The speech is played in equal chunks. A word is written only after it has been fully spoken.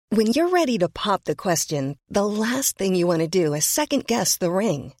When you're ready to pop the question, the last thing you want to do is second-guess the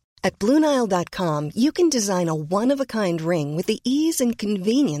ring. At BlueNile.com, you can design a one-of-a-kind ring with the ease and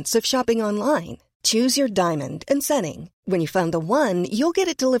convenience of shopping online. Choose your diamond and setting. When you find the one, you'll get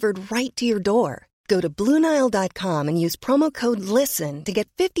it delivered right to your door. Go to BlueNile.com and use promo code LISTEN to get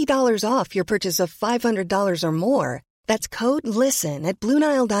 $50 off your purchase of $500 or more. That's code LISTEN at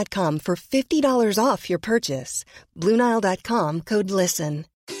BlueNile.com for $50 off your purchase. BlueNile.com, code LISTEN.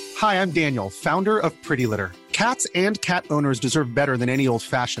 Hi, I'm Daniel, founder of Pretty Litter. Cats and cat owners deserve better than any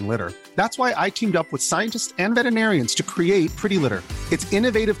old-fashioned litter. That's why I teamed up with scientists and veterinarians to create Pretty Litter. Its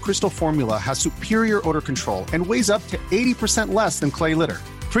innovative crystal formula has superior odor control and weighs up to 80% less than clay litter.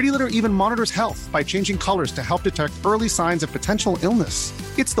 Pretty Litter even monitors health by changing colors to help detect early signs of potential illness.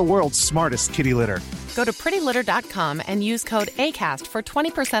 It's the world's smartest kitty litter. Go to prettylitter.com and use code ACAST for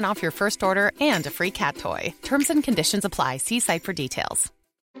 20% off your first order and a free cat toy. Terms and conditions apply. See site for details.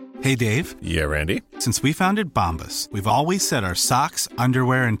 Hey, Dave. Yeah, Randy. Since we founded Bombas, we've always said our socks,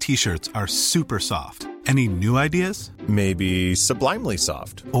 underwear, and T-shirts are super soft. Any new ideas? Maybe sublimely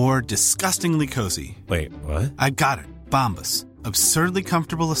soft. Or disgustingly cozy. Wait, what? I got it. Bombas. Absurdly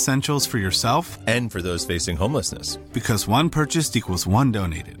comfortable essentials for yourself and for those facing homelessness. Because one purchased equals one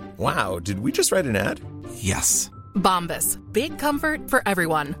donated. Wow, did we just write an ad? Yes. Bombas. Big comfort for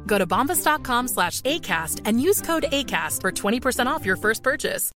everyone. Go to bombas.com/ACAST and use code ACAST for 20% off your first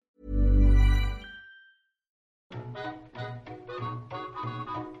purchase.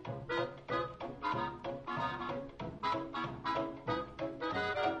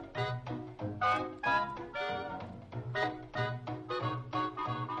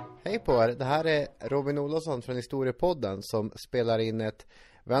 Hej på er, det här är Robin Olofsson från Historiepodden som spelar in ett,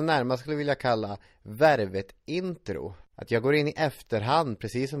 vad jag närmast skulle vilja kalla, värvet-intro. Att jag går in i efterhand,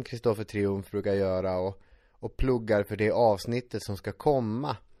 precis som Kristoffer Triumf brukar göra, och pluggar för det avsnittet som ska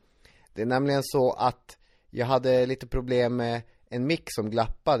komma. Det är nämligen så att jag hade lite problem med en mick som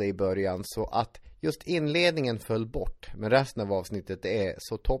glappade i början, så att just inledningen föll bort. Men resten av avsnittet är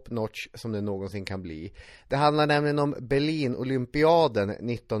så top notch som det någonsin kan bli. Det handlar nämligen om Berlin-olympiaden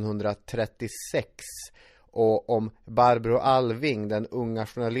 1936 och om Barbro Alving, den unga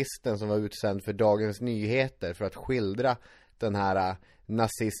journalisten som var utsänd för Dagens Nyheter för att skildra den här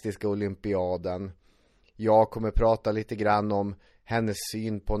nazistiska olympiaden. Jag kommer prata lite grann om hennes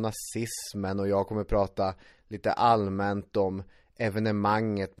syn på nazismen och jag kommer prata lite allmänt om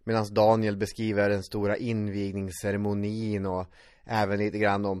evenemanget, medan Daniel beskriver den stora invigningsceremonin och även lite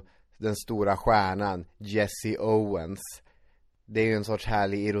grann om den stora stjärnan Jesse Owens. Det är ju en sorts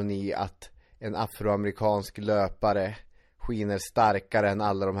härlig ironi att en afroamerikansk löpare skiner starkare än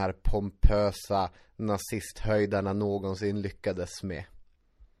alla de här pompösa nazisthöjdarna någonsin lyckades med.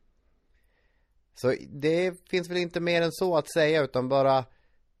 Så det finns väl inte mer än så att säga, utan bara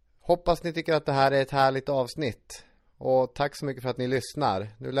hoppas ni tycker att det här är ett härligt avsnitt. Och tack så mycket för att ni lyssnar.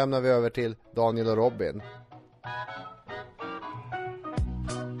 Nu lämnar vi över till Daniel och Robin.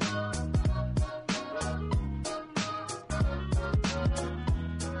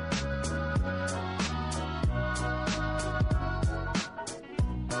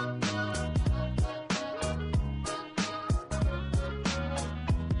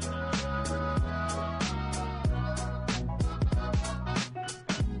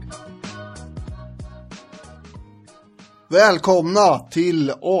 Välkomna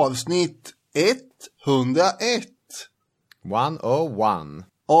till avsnitt 101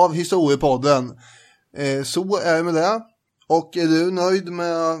 av Historiepodden. Så är det med det. Och är du nöjd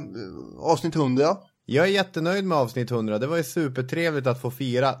med avsnitt 100? Jag är jättenöjd med avsnitt 100. Det var ju supertrevligt att få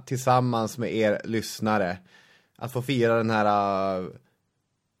fira tillsammans med er lyssnare. Att få fira den här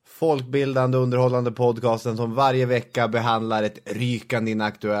folkbildande, underhållande podcasten som varje vecka behandlar ett rykande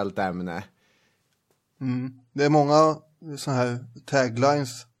inaktuellt ämne. Det är många så här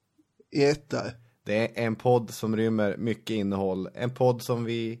taglines i ett där. Det är en podd som rymmer mycket innehåll. En podd som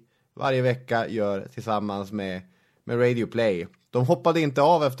vi varje vecka gör tillsammans med Radio Play. De hoppade inte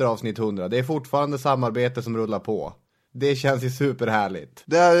av efter avsnitt 100. Det är fortfarande samarbete som rullar på. Det känns ju superhärligt.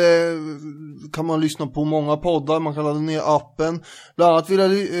 Där kan man lyssna på många poddar. Man kan ladda ner appen. Bland annat vill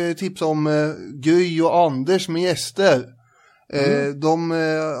jag tipsa om Gry och Anders med gäster. De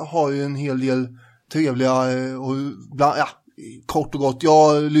har ju en hel del trevliga och kort och gott. Jag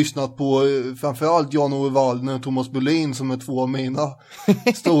har lyssnat på framförallt Jan-Ove Waldner och Thomas Berlin som är två av mina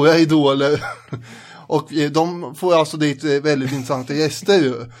stora idoler. Och de får alltså dit väldigt intressanta gäster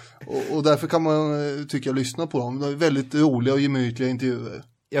ju. Och därför kan man tycka att lyssna på dem. De är väldigt roliga och gemytliga intervjuer.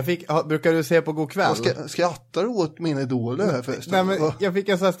 Brukar du se på God kväll? Skrattar du åt mina idoler här förresten? Nej, men jag fick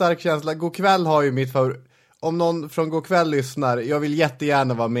en så här stark känsla. God kväll har ju mitt om någon från Gåkväll lyssnar, jag vill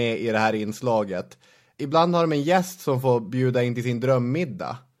jättegärna vara med i det här inslaget. Ibland har de en gäst som får bjuda in till sin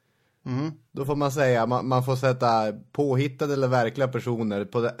drömmiddag. Då får man säga, man får sätta påhittade eller verkliga personer.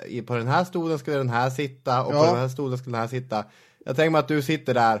 På den här stolen skulle den här sitta och på den här stolen skulle den här sitta. Jag tänker mig att du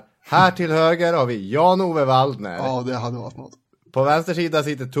sitter där. Här till höger har vi Jan-Ove Waldner. Ja, det hade varit något. På vänster sida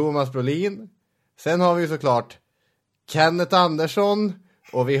sitter Thomas Brolin. Sen har vi såklart Kenneth Andersson.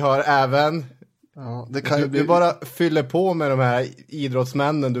 Och vi har även... Ja, det kan ju bli... Du bara fyller på med de här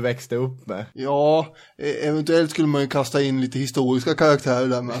idrottsmännen du växte upp med. Ja, eventuellt skulle man ju kasta in lite historiska karaktärer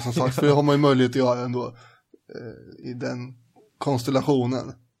där med, som sagt. För det har man ju möjlighet att göra ändå i den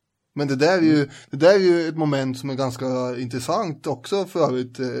konstellationen. Men det där är ju ett moment som är ganska intressant också för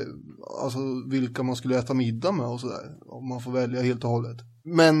övrigt. Alltså vilka man skulle äta middag med och sådär. Om man får välja helt och hållet.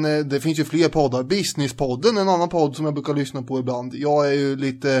 Men det finns ju fler poddar. Businesspodden, en annan podd som jag brukar lyssna på ibland. Jag är ju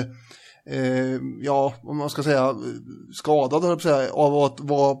lite... om man ska säga skadad av att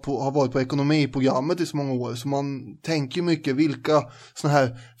ha varit på ekonomiprogrammet i så många år, så man tänker mycket vilka såna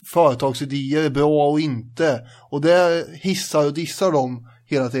här företagsidéer är bra och inte, och det hissar och dissar dem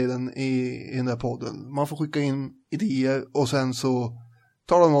hela tiden i den där podden. Man får skicka in idéer och sen så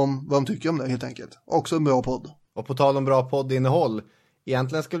talar de om vad de tycker om det helt enkelt. Också en bra podd. Och på tal om bra poddinnehåll,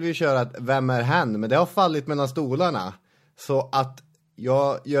 egentligen skulle vi köra ett Vem är hen? Men det har fallit mellan stolarna, så att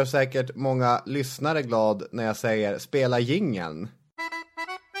jag gör säkert många lyssnare glad när jag säger spela jingeln.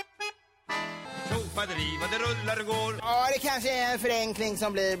 Ja, det kanske är en förenkling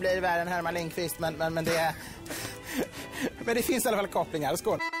som blir värre än Herman Lindqvist, men det är... men det finns i alla fall kopplingar.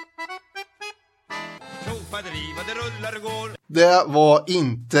 Skål! Det var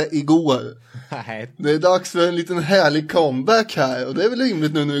inte igår. Nej. Det är dags för en liten härlig comeback här, och det är väl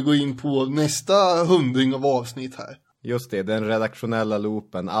rimligt nu när vi går in på nästa 100 av avsnitt här. Just det, den redaktionella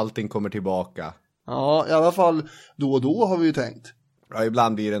loopen, allting kommer tillbaka. Ja, i alla fall då och då har vi ju tänkt. Ja,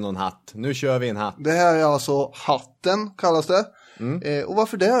 ibland blir det någon hatt. Nu kör vi en hatt. Det här är alltså hatten, kallas det. Och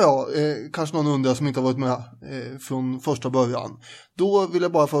varför det då? Kanske någon undrar som inte har varit med från första början. Då vill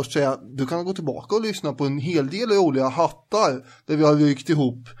jag bara först säga, du kan gå tillbaka och lyssna på en hel del roliga hattar där vi har ryckt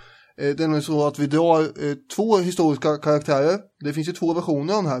ihop. Det är så att vi drar 2 historiska karaktärer. Det finns ju 2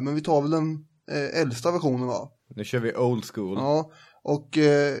 versioner av den här, men vi tar väl den äldsta versionen, va? Nu kör vi old school. Ja, och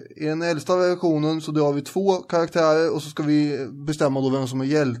i den äldsta versionen så drar vi 2 karaktärer och så ska vi bestämma då vem som är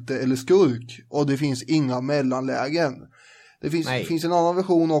hjälte eller skurk. Och det finns inga mellanlägen. Det finns en annan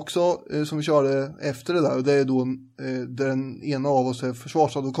version också som vi körde efter det där. Och det är då där den ena av oss är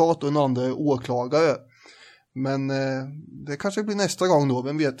försvarsadvokat och den andra är åklagare. Men det kanske blir nästa gång då,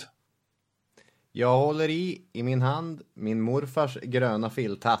 vem vet? Jag håller i min hand min morfars gröna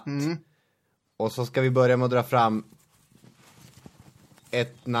filthatt. Och så ska vi börja med att dra fram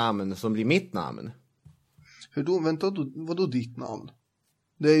ett namn som blir mitt namn. Hur då? Vänta, vadå ditt namn?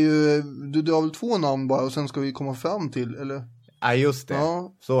 Det är ju, du har väl 2 namn bara och sen ska vi komma fram till, eller? Ja, just det.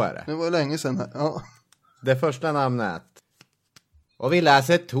 Ja, så är det. Det var länge sedan här. Ja. Det första namnet. Och vi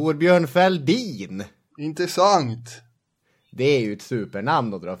läser Torbjörn Fälldin. Intressant. Det är ju ett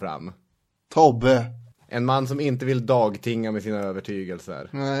supernamn att dra fram. Tobbe. En man som inte vill dagtinga med sina övertygelser.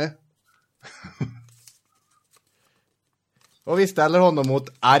 Nej. Och vi ställer honom mot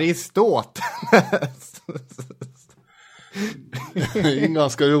Aristoteles. Det är en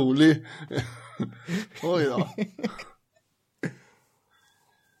ganska rolig. Oj då.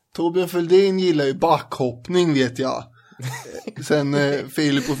 Torbjörn Fälldin gillar ju backhoppning, vet jag. Sen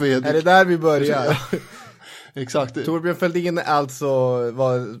Filip och Fredrik. Är det där vi börjar? Exakt. Torbjörn Fälldin alltså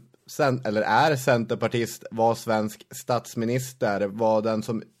är centerpartist, var svensk statsminister, var den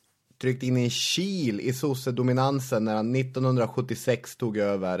som tryckte in en kil i sossedominansen när han 1976 tog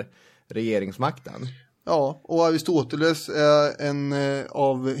över regeringsmakten. Ja, och Aristoteles är en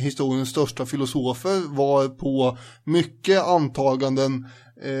av historiens största filosofer, var på mycket antaganden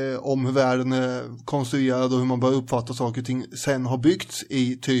om hur världen är konstruerad och hur man bör uppfatta saker och ting sen har byggts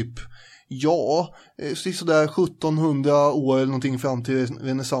i typ, sådär 1700 år eller någonting fram till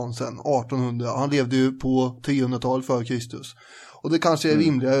renässansen, 1800. Han levde ju på 300-talet före Kristus. Och det kanske är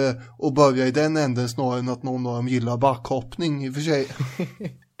rimligare att börja i den änden snarare än att någon av dem gillar backhoppning i och för sig.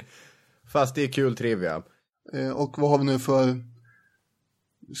 Fast det är kul trivia. Och vad har vi nu för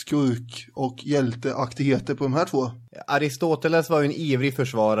skurk- och hjälteaktigheter på de här 2? Aristoteles var ju en ivrig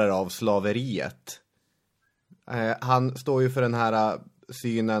försvarare av slaveriet. Han står ju för den här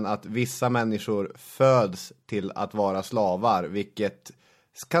synen att vissa människor föds till att vara slavar, vilket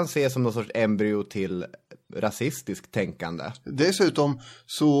kan ses som någon sorts embryo till rasistiskt tänkande. Dessutom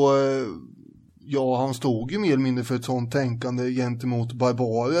så, han stod ju mer eller mindre för ett sånt tänkande gentemot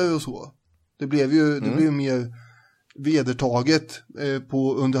barbarer och så. Det blev ju mer vedertaget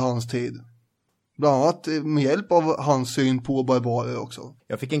under hans tid. Bland annat med hjälp av hans syn på barbarer också.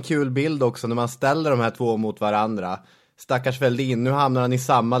 Jag fick en kul bild också när man ställer de här två mot varandra. Stackars Fälldin, nu hamnar han i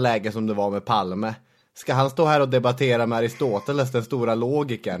samma läge som det var med Palme. Ska han stå här och debattera med Aristoteles, den stora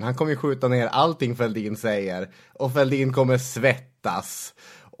logikern? Han kommer ju skjuta ner allting Fälldin säger. Och Fälldin kommer svettas.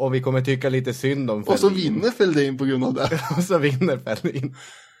 Och vi kommer tycka lite synd om Fälldin. Och så vinner Fälldin på grund av det. Och så vinner Fälldin.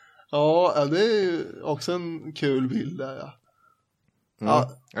 Ja, det är ju också en kul bild där, ja.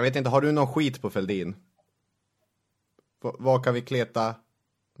 Ja. Jag vet inte, har du någon skit på Fälldin? Vad kan vi kleta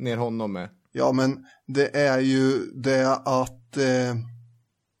ner honom med? Ja, men det är ju det att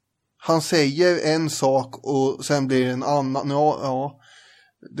han säger en sak och sen blir det en annan. Ja,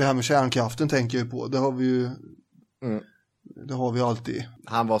 det här med kärnkraften tänker jag på. Det har vi ju det har vi alltid.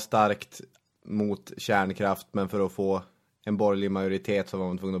 Han var starkt mot kärnkraft, men för att få en borgerlig majoritet så var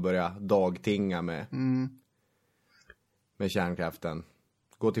man tvungen att börja dagtinga med kärnkraften.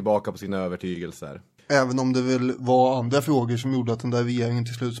 Gå tillbaka på sina övertygelser. Även om det väl var andra frågor som gjorde att den där regeringen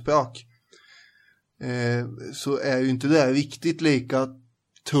till slut sprack. Så är ju inte det riktigt lika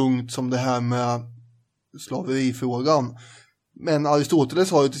tungt som det här med slaverifrågan. Men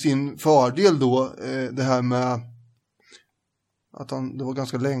Aristoteles har ju till sin fördel då det här med att det var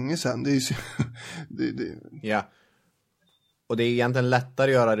ganska länge sedan. Det är ju Ja. Och det är egentligen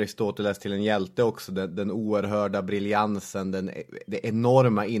lättare att göra Aristoteles till en hjälte också. Den oerhörda briljansen, det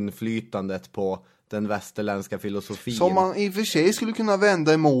enorma inflytandet på den västerländska filosofin. Som man i och för sig skulle kunna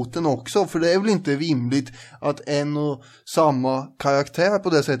vända emot den också. För det är väl inte rimligt att en och samma karaktär på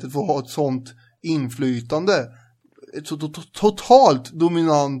det sättet får ha ett sånt inflytande. Ett så totalt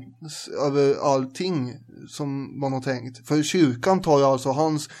dominans över allting som man har tänkt. För kyrkan tar ju alltså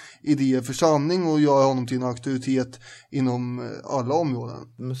hans idéer för sanning och gör honom till en auktoritet inom alla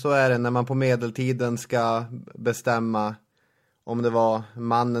områden. Så är det när man på medeltiden ska bestämma om det var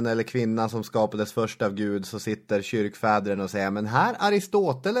mannen eller kvinnan som skapades först av Gud, så sitter kyrkfädren och säger, men här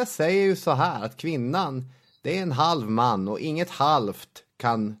Aristoteles säger ju så här att kvinnan, det är en halv man och inget halvt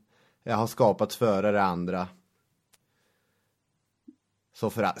kan ha skapats före det andra.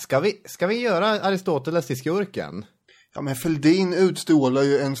 Så ska vi göra Aristoteles till skurken? Ja, men Fälldin utstrålar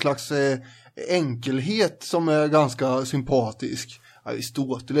ju en slags enkelhet som är ganska sympatisk.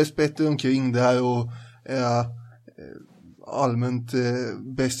 Aristoteles spettar omkring det här och allmänt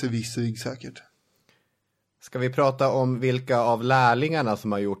besserwisserig säkert. Ska vi prata om vilka av lärlingarna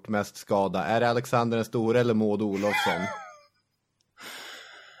som har gjort mest skada? Är det Alexander den store eller Maud Olofsson?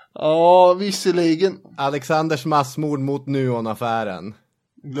 Ja, visserligen. Alexanders massmord mot Nuon-affären.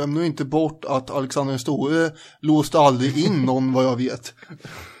 Glöm nu inte bort att Alexander den store låste aldrig in någon vad jag vet.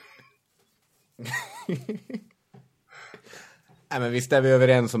 Nej, men visst är vi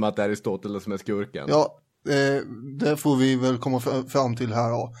överens om att det är Aristoteles som är skurken. Ja, det får vi väl komma fram till här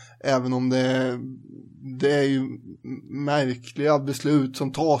då. Även om det är ju märkliga beslut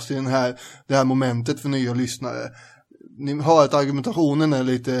som tas i det här momentet för nya lyssnare. Ni hör att argumentationen är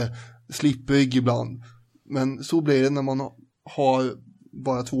lite slipperig ibland. Men så blir det när man har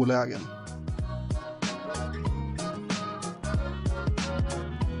bara två lägen.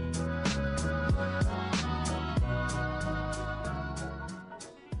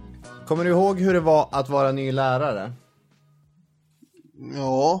 Kommer du ihåg hur det var att vara ny lärare?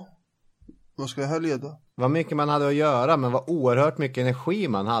 Ja, vad ska det här leda? Vad mycket man hade att göra, men vad oerhört mycket energi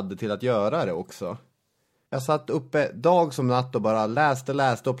man hade till att göra det också. Jag satt uppe dag som natt och bara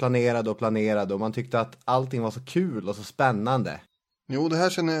läste och planerade och man tyckte att allting var så kul och så spännande. Jo, det här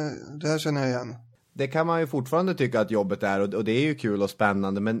känner jag igen. Det kan man ju fortfarande tycka att jobbet är och det är ju kul och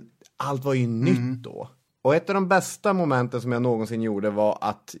spännande, men allt var ju nytt då. Och ett av de bästa momenten som jag någonsin gjorde var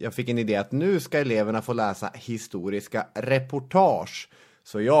att jag fick en idé att nu ska eleverna få läsa historiska reportage.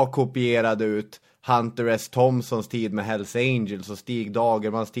 Så jag kopierade ut Hunter S. Thompsons tid med Hells Angels och Stig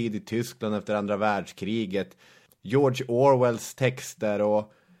Dagermans tid i Tyskland efter andra världskriget. George Orwells texter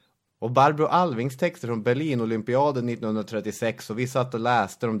och Barbro Alvings texter från Berlin-olympiaden 1936. Och vi satt och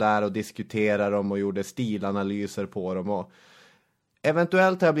läste dem där och diskuterade dem och gjorde stilanalyser på dem. Och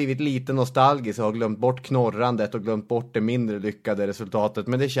eventuellt har jag blivit lite nostalgisk och har glömt bort knorrandet och glömt bort det mindre lyckade resultatet.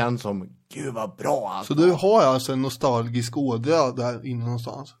 Men det känns som, gud vad bra allt. Så du har alltså en nostalgisk ådra där inne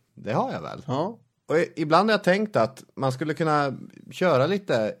någonstans? Det har jag väl. Ja. Och ibland har jag tänkt att man skulle kunna köra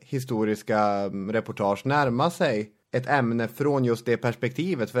lite historiska reportage, närma sig ett ämne från just det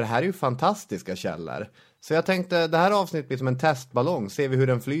perspektivet. För det här är ju fantastiska källor. Så jag tänkte, det här avsnittet blir som en testballong. Ser vi hur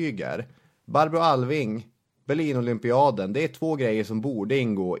den flyger. Barbro Alving, Berlin-olympiaden. Det är 2 grejer som borde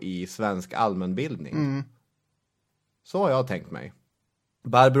ingå i svensk allmänbildning. Så har jag tänkt mig.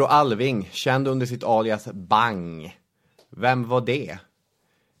 Barbro Alving, känd under sitt alias Bang. Vem var det?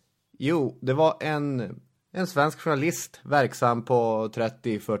 Jo, det var en svensk journalist verksam på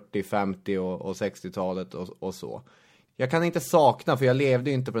 30, 40, 50 och 60-talet och så. Jag kan inte sakna, för jag levde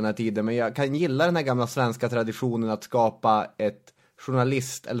ju inte på den här tiden, men jag kan gilla den här gamla svenska traditionen att skapa ett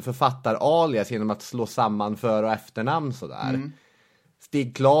journalist- eller författar-alias genom att slå samman för- och efternamn sådär.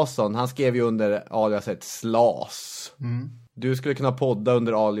 Stig Claesson, han skrev ju under aliaset Slas. Du skulle kunna podda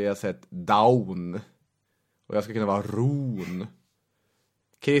under aliaset Down. Och jag skulle kunna vara Ron.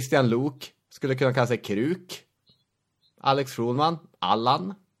 Christian Luuk skulle kunna kalla sig Kruk. Alex Schulman,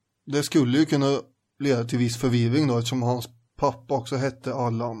 Allan. Det skulle ju kunna leda till viss förvirring då, eftersom hans pappa också hette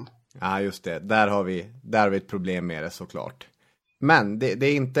Allan. Ja, just det. Där har vi ett problem med det, såklart. Men det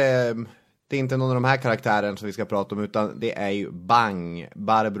är inte någon av de här karaktärerna som vi ska prata om, utan det är ju Bang,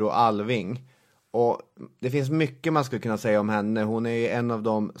 Barbro Alving. Och det finns mycket man skulle kunna säga om henne. Hon är en av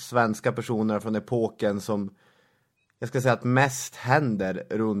de svenska personerna från epoken som jag ska säga att mest händer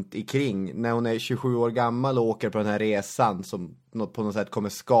runt ikring. När hon är 27 år gammal och åker på den här resan som på något sätt kommer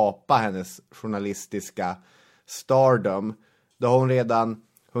skapa hennes journalistiska stardom. Då har hon redan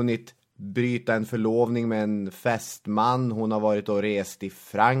hunnit bryta en förlovning med en fästman. Hon har varit och rest i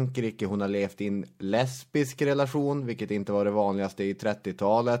Frankrike. Hon har levt i en lesbisk relation, vilket inte var det vanligaste i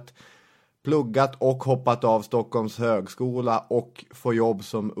 30-talet. Pluggat och hoppat av Stockholms högskola och få jobb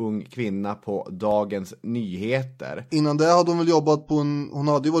som ung kvinna på Dagens Nyheter. Innan det hade hon väl jobbat på hon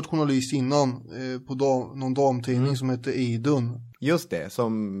hade ju varit journalist innan på någon damtidning som hette Idun. Just det,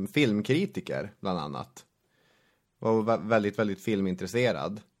 som filmkritiker bland annat. Var väldigt, väldigt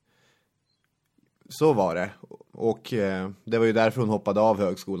filmintresserad. Så var det. Och det var ju därför hon hoppade av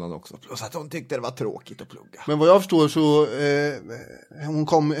högskolan också. Plus att hon tyckte det var tråkigt att plugga. Men vad jag förstår så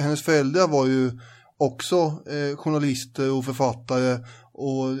hennes föräldrar var ju också journalister och författare.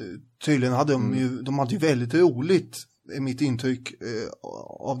 Och tydligen hade de hade ju väldigt roligt, i mitt intryck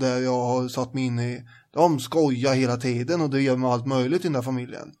av det jag har satt mig in i. De skojar hela tiden och det gör med allt möjligt i den där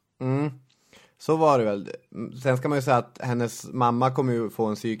familjen. Så var det väl. Sen ska man ju säga att hennes mamma kommer ju få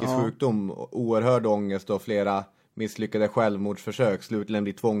en psykisk sjukdom, oerhörd ångest och flera misslyckade självmordsförsök, slutligen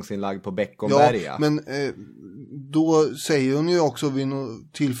blir tvångsinlagd på Beckomberga. Ja, men då säger hon ju också vid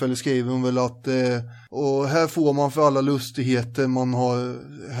något tillfälle, skriver hon väl att och här får man för alla lustigheter man har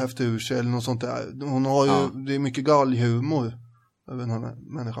hävt ur sig eller något sånt där. Hon har ju, det är mycket galghumor över den här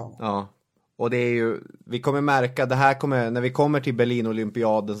människan. Ja. Och det är ju, vi kommer märka, det här kommer, när vi kommer till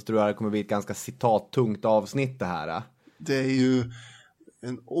Berlin-olympiaden så tror jag det kommer bli ett ganska citattungt avsnitt det här. Det är ju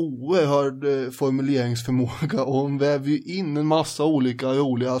en oerhörd formuleringsförmåga och hon väver ju in en massa olika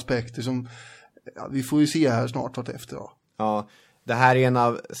roliga aspekter som vi får ju se här snart vart efter då. Ja, det här är en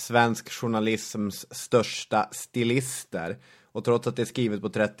av svensk journalisms största stilister. Och trots att det är skrivet på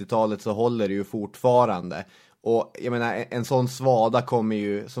 30-talet så håller det ju fortfarande. Och jag menar, en sån svada kommer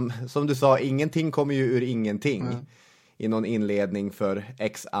ju, som du sa, ingenting kommer ju ur ingenting i någon inledning för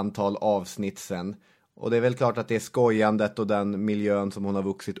x antal avsnitt sen. Och det är väl klart att det skojandet och den miljön som hon har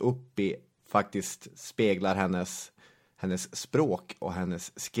vuxit upp i faktiskt speglar hennes språk och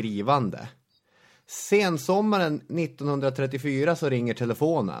hennes skrivande. Sensommaren 1934 så ringer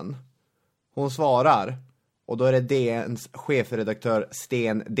telefonen. Hon svarar. Och då är det DNs chefredaktör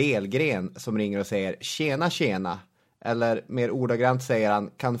Sten Delgren som ringer och säger tjena tjena. Eller mer ordagrant säger han,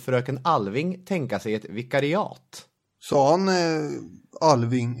 kan fröken Alving tänka sig ett vikariat? Sa han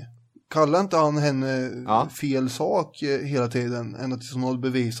Alving? Kallar inte han henne fel sak hela tiden? Ända tills hon hade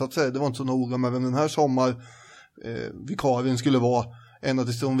bevisat sig. Det var inte så noga med vem den här vikarien skulle vara. Ända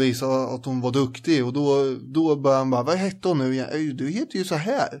tills hon visade att hon var duktig. Och då började han bara, vad hette hon nu igen? Du heter ju så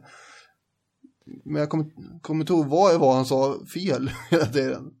här. Men jag kommer inte ihåg vad det var han sa fel hela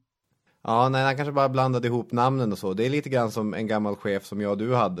tiden. Ja, nej, han kanske bara blandade ihop namnen och så. Det är lite grann som en gammal chef som jag och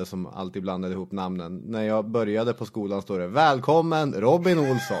du hade som alltid blandade ihop namnen. När jag började på skolan står det, välkommen Robin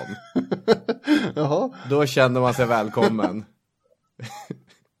Olsson. Jaha. Då kände man sig välkommen.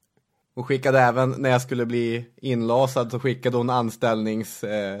 Och skickade även, när jag skulle bli inlasad så skickade hon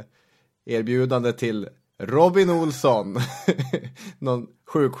anställningserbjudande till Robin Olsson. Någon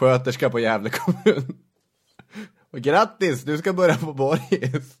sjuksköterska på Gävle kommun. Och grattis, du ska börja på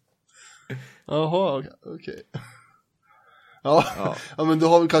Borgis. Jaha, okej. Ja, men du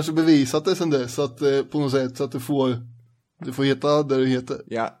har väl kanske bevisat det sen dess att, på något sätt så att du får heta där du heter.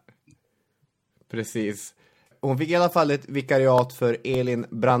 Ja, precis. Hon fick i alla fall ett vikariat för Elin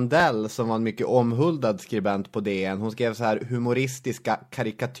Brandell som var en mycket omhuldad skribent på DN. Hon skrev så här humoristiska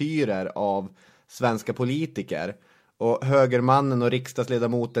karikatyrer av svenska politiker. Och högermannen och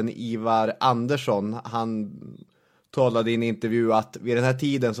riksdagsledamoten Ivar Andersson, han talade i en intervju att vid den här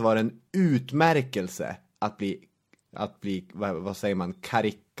tiden så var det en utmärkelse att bli vad säger man,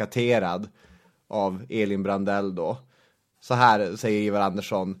 karikaterad av Elin Brandell då. Så här säger Ivar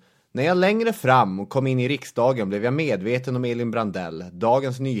Andersson: när jag längre fram och kom in i riksdagen blev jag medveten om Elin Brandell,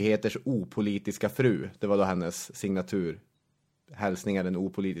 Dagens Nyheters opolitiska fru. Det var då hennes signatur. Hälsningar, den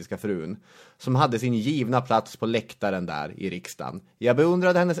opolitiska frun, som hade sin givna plats på läktaren där i riksdagen. Jag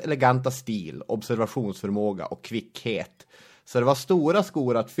beundrade hennes eleganta stil, observationsförmåga och kvickhet. Så det var stora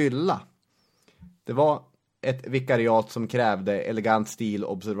skor att fylla. Det var ett vikariat som krävde elegant stil,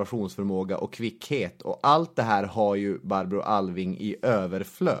 observationsförmåga och kvickhet. Och allt det här har ju Barbro Alving i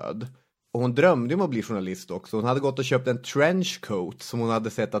överflöd. Och hon drömde om att bli journalist också. Hon hade gått och köpt en trenchcoat som hon hade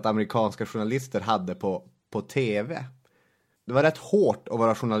sett att amerikanska journalister hade på tv. Det var rätt hårt att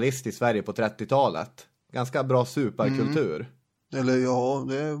vara journalist i Sverige på 30-talet. Ganska bra superkultur. Eller ja,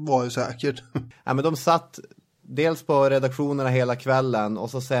 det var ju säkert. Ja, men de satt dels på redaktionerna hela kvällen. Och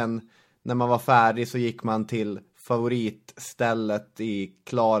så sen när man var färdig så gick man till favoritstället i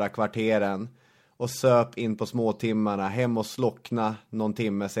Klara kvarteren. Och söp in på småtimmarna. Hem och slockna någon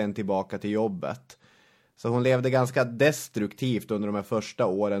timme, sen tillbaka till jobbet. Så hon levde ganska destruktivt under de här första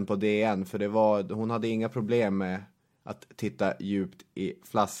åren på DN. För hon hade inga problem med att titta djupt i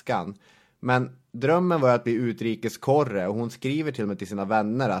flaskan. Men drömmen var att bli utrikeskorre. Och hon skriver till och med till sina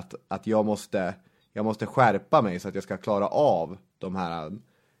vänner att jag måste skärpa mig så att jag ska klara av de här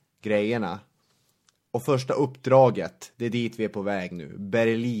grejerna. Och första uppdraget, det är dit vi är på väg nu.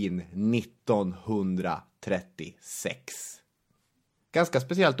 Berlin 1936. Ganska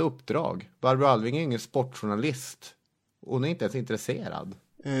speciellt uppdrag. Barbro Alving är ingen sportjournalist. Hon är inte ens intresserad.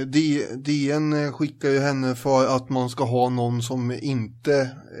 DN skickar ju henne för att man ska ha någon som inte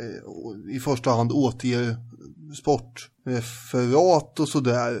i första hand återger sportreferat och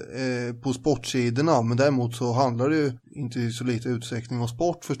sådär på sportsidorna. Men däremot så handlar det ju inte i så lite utsträckning om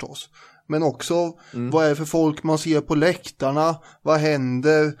sport förstås. Men också vad är det för folk man ser på läktarna? Vad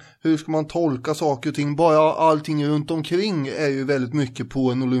händer? Hur ska man tolka saker och ting? Bara allting runt omkring är ju väldigt mycket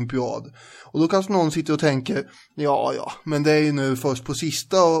på en olympiad. Och då kanske någon sitter och tänker, ja, men det är ju nu först på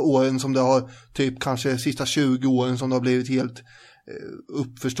sista åren som det har, typ kanske sista 20 åren som det har blivit helt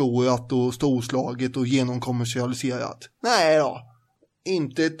uppförstorat och storslaget och genomkommersialiserat. Nej då,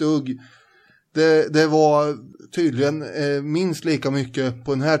 inte ett dugg. Det var tydligen minst lika mycket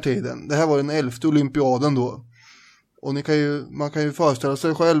på den här tiden. Det här var den 11:e olympiaden då. Och man kan ju föreställa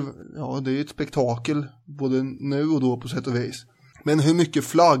sig själv, ja det är ju ett spektakel både nu och då på sätt och vis. Men hur mycket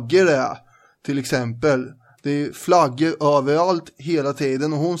flaggor det är till exempel. Det är flaggor överallt hela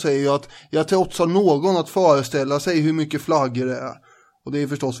tiden. Och hon säger ju att jag trotsar någon att föreställa sig hur mycket flaggor det är. Och det är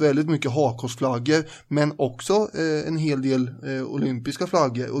förstås väldigt mycket hakkorsflaggor. Men också en hel del olympiska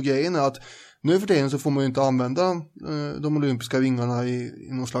flaggor. Och grejen är att nu för tiden så får man ju inte använda de olympiska vingarna i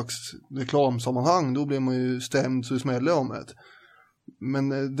någon slags reklamsammanhang. Då blir man ju stämd så det smäller om det.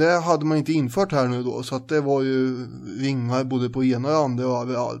 Men det hade man inte infört här nu då. Så att det var ju vingar både på ena och andra och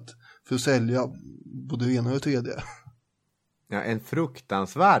överallt. För att sälja både det ena och det tredje. Ja, en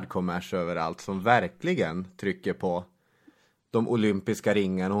fruktansvärd kommers överallt som verkligen trycker på de olympiska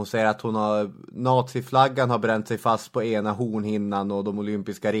ringarna. Hon säger att naziflaggan har bränt sig fast på ena hornhinnan och de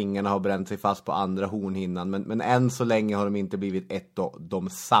olympiska ringarna har bränt sig fast på andra hornhinnan. Men än så länge har de inte blivit ett och de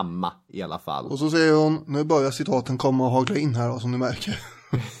samma i alla fall. Och så säger hon, nu börjar citaten komma och hagla in här då, som du märker.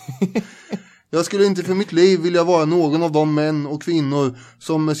 Jag skulle inte för mitt liv vilja vara någon av de män och kvinnor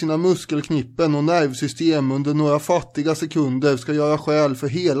som med sina muskelknippen och nervsystem under några fattiga sekunder ska göra skäl för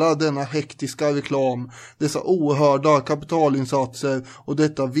hela denna hektiska reklam, dessa oerhörda kapitalinsatser och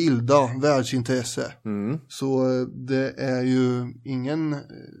detta vilda världsintresse. Så det är ju ingen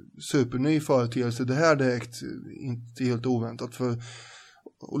superny företeelse det här direkt, inte helt oväntat, för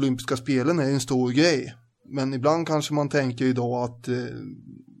olympiska spelen är en stor grej. Men ibland kanske man tänker idag att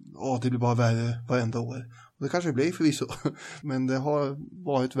det blir bara värre varenda år. Och det kanske det blir förvisso. Men det har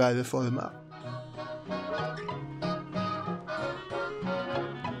varit värre förr med.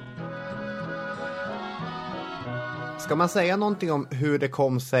 Ska man säga någonting om hur det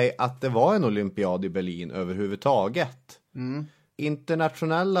kom sig att det var en olympiad i Berlin överhuvudtaget?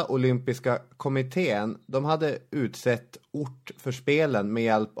 Internationella olympiska kommittén, de hade utsett ort för spelen med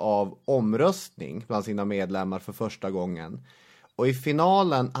hjälp av omröstning bland sina medlemmar för första gången. Och i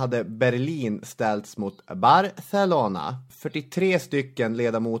finalen hade Berlin ställts mot Barcelona. 43 stycken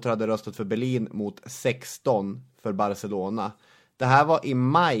ledamöter hade röstat för Berlin mot 16 för Barcelona. Det här var i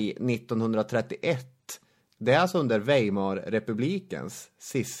maj 1931. Det är alltså under Weimarrepublikens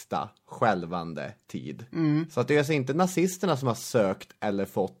sista skälvande tid. Så att det är alltså inte nazisterna som har sökt eller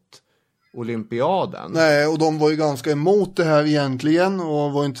fått olympiaden. Nej, och de var ju ganska emot det här egentligen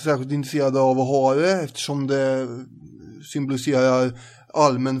och var inte särskilt intresserade av att ha det eftersom det symboliserar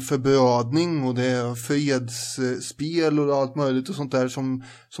allmän förbrödning och det är fredsspel och allt möjligt och sånt där som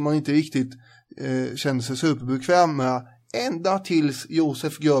man inte riktigt kände sig superbekväm med. Ända tills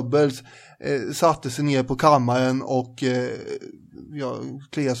Josef Goebbels satte sig ner på kammaren och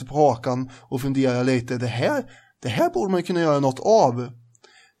kliade sig på hakan och funderade lite. Det här borde man kunna göra något av,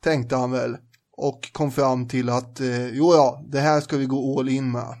 tänkte han väl. Och kom fram till att det här ska vi gå all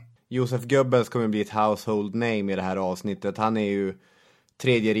in med. Josef Goebbels kommer bli ett household name i det här avsnittet. Han är ju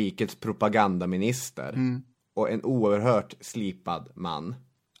Tredje rikets propagandaminister. Och en oerhört slipad man.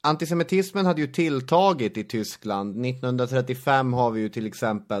 Antisemitismen hade ju tilltagit i Tyskland. 1935 har vi ju till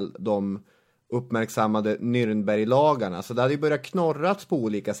exempel de uppmärksammade Nürnberglagarna. Så det hade ju börjat knorrats på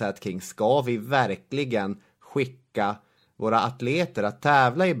olika sätt kring, ska vi verkligen skicka våra atleter att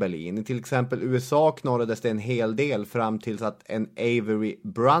tävla i Berlin? I till exempel USA knorrades det en hel del fram tills att en Avery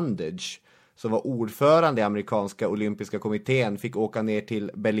Brundage, som var ordförande i amerikanska olympiska kommittén, fick åka ner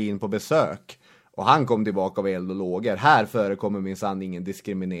till Berlin på besök. Och han kom tillbaka av eld och lågor. Här förekommer minsann ingen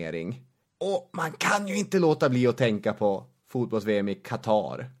diskriminering. Och man kan ju inte låta bli att tänka på fotbolls-VM i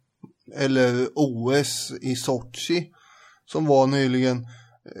Qatar. Eller OS i Sochi som var nyligen,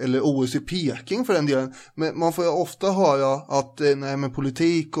 eller OS i Peking för den delen. Men man får ju ofta höra att nej, men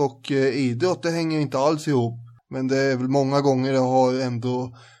politik och idrott, det hänger inte alls ihop. Men det är väl många gånger det har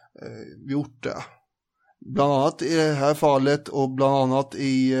ändå gjort det. Bland annat i det här fallet och bland annat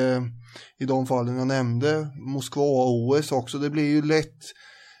i de fallen jag nämnde, Moskva-OS också. Det blir ju lätt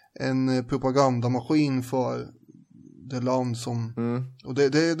en propagandamaskin för det land som... Och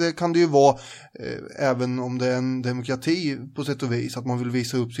det kan det ju vara även om det är en demokrati på sätt och vis, att man vill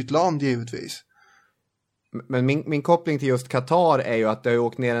visa upp sitt land givetvis. Men min koppling till just Qatar är ju att det har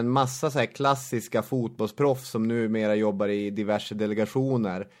åkt ner en massa så här klassiska fotbollsproffs som numera jobbar i diverse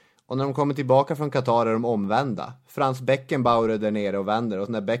delegationer. Och när de kommer tillbaka från Qatar är de omvända. Franz Beckenbauer är där nere och vänder. Och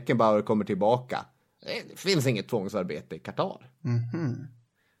när Beckenbauer kommer tillbaka, det finns inget tvångsarbete i Qatar.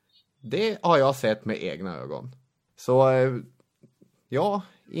 Det har jag sett med egna ögon. Så ja,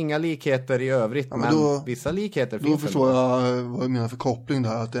 inga likheter i övrigt. Ja, men då, vissa likheter finns. Då förstår jag vad jag menar för koppling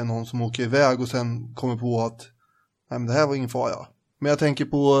där. Att det är någon som åker iväg och sen kommer på att nej, men det här var ingen fara. Men jag tänker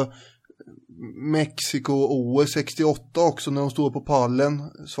på Mexiko OS 68 också, när de stod på pallen,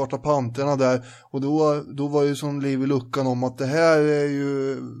 Svarta Panterna där, och då var ju som liv i luckan om att det här är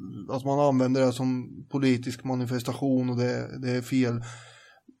ju att man använder det som politisk manifestation och det är fel.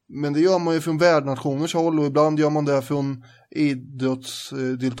 Men det gör man ju från värdnationers håll och ibland gör man det från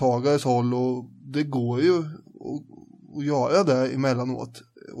idrottsdeltagares håll, och det går ju att göra det emellanåt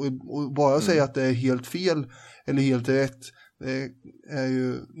och bara säga att det är helt fel eller helt rätt, det är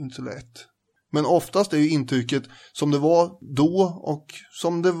ju inte så lätt. Men oftast är ju intrycket som det var då och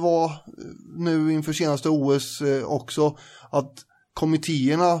som det var nu inför senaste OS också, att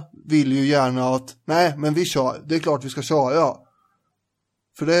kommittéerna vill ju gärna att nej, men vi kör, det är klart vi ska köra.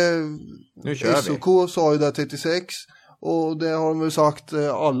 För det SOK sa ju det 36 och det har de väl sagt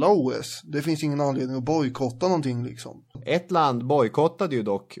alla OS. Det finns ingen anledning att bojkotta någonting liksom. Ett land bojkottade ju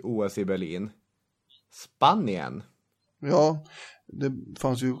dock OS i Berlin. Spanien. Ja, det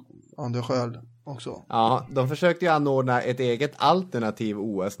fanns ju andra skäl också. Ja, de försökte ju anordna ett eget alternativ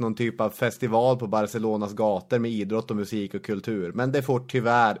OS, någon typ av festival på Barcelonas gator med idrott och musik och kultur. Men det får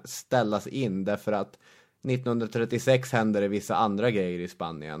tyvärr ställas in därför att 1936 händer det vissa andra grejer i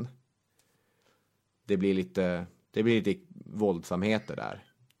Spanien. Det blir lite våldsamheter där.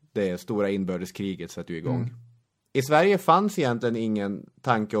 Det stora inbördeskriget sätter ju igång. I Sverige fanns egentligen ingen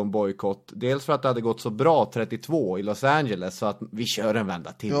tanke om bojkott. Dels för att det hade gått så bra 32 i Los Angeles så att vi kör en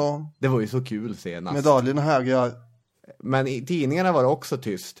vända till. Ja. Det var ju så kul senast. Medaljerna hägrar. Men i tidningarna var det också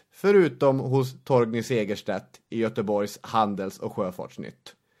tyst. Förutom hos Torgny Segerstedt i Göteborgs Handels- och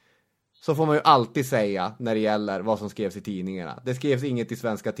Sjöfartsnytt. Så får man ju alltid säga när det gäller vad som skrevs i tidningarna. Det skrevs inget i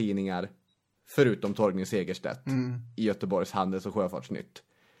svenska tidningar förutom Torgny Segerstedt i Göteborgs Handels- och Sjöfartsnytt.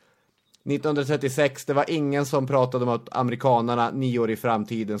 1936, det var ingen som pratade om att amerikanerna 9 år i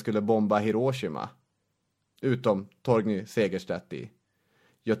framtiden skulle bomba Hiroshima. Utom Torgny Segerstedt i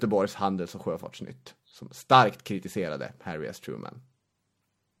Göteborgs Handels- och Sjöfartsnytt, som starkt kritiserade Harry S. Truman.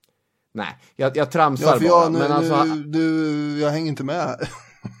 Nej, jag tramsar bara. Men alltså, jag hänger inte med.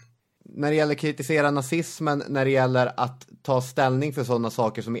 När det gäller kritisera nazismen, när det gäller att ta ställning för sådana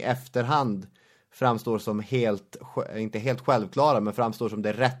saker som i efterhand framstår som inte helt självklara, men framstår som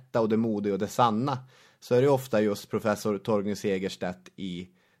det rätta och det modiga och det sanna, så är det ofta just professor Torgny Segerstedt i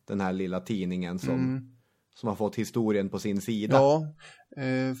den här lilla tidningen som har fått historien på sin sida. Ja,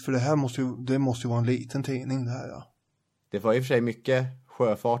 för det måste ju vara en liten tidning det här. Ja. Det var i och för sig mycket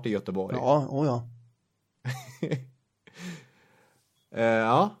sjöfart i Göteborg. Ja, ja.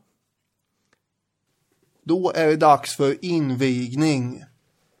 Ja. Då är det dags för invigning.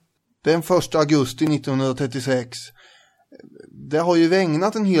 Den 1 augusti 1936. Det har ju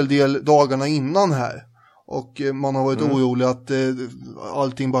regnat en hel del dagarna innan här. Och man har varit orolig att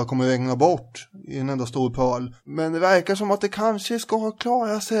allting bara kommer regna bort i en enda stor pöl. Men det verkar som att det kanske ska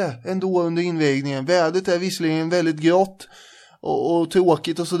klara sig ändå under invigningen. Vädret är visserligen väldigt grått och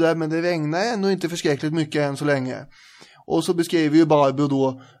tråkigt och sådär, men det regnar ändå inte förskräckligt mycket än så länge. Och så beskriver ju Barbro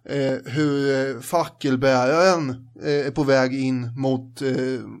då hur fackelbäraren är på väg in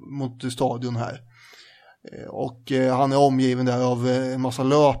mot stadion här. Och han är omgiven där av en massa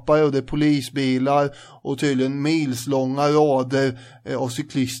löpare och det är polisbilar och tydligen milslånga rader av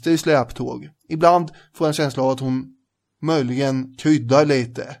cyklister i släptåg. Ibland får jag en känsla av att hon möjligen kryddar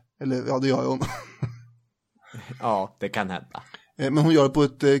lite. Eller ja, det gör hon. Ja, det kan hända. Men hon gör det på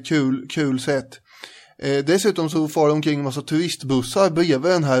ett kul sätt. Dessutom så far det omkring en massa turistbussar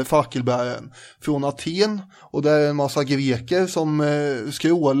bredvid den här fackelbäraren från Aten, och där är en massa greker som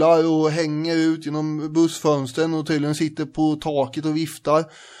skrålar och hänger ut genom bussfönstren och tydligen sitter på taket och viftar.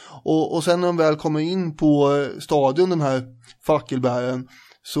 Och sen när de väl kommer in på stadion, den här fackelbäraren,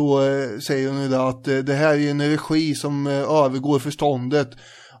 så säger hon ju där att det här är en regi som övergår förståndet.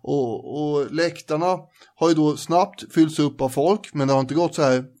 Och läktarna har ju då snabbt fyllts upp av folk, men det har inte gått så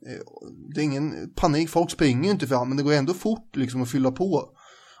här, det är ingen panik, folk springer inte fram, men det går ändå fort liksom att fylla på.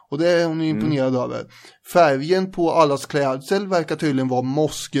 Och det är hon imponerad över. Färgen på allas klädsel verkar tydligen vara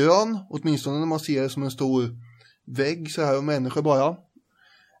mossgrön, åtminstone när man ser det som en stor vägg så här av människor bara.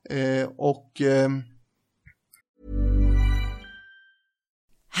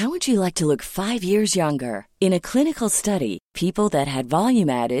 How would you like to look 5 years younger? In a clinical study, people that had volume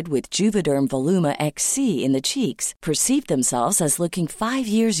added with Juvederm Voluma XC in the cheeks perceived themselves as looking 5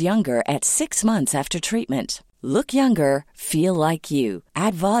 years younger at 6 months after treatment. Look younger, feel like you.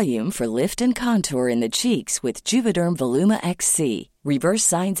 Add volume for lift and contour in the cheeks with Juvederm Voluma XC. Reverse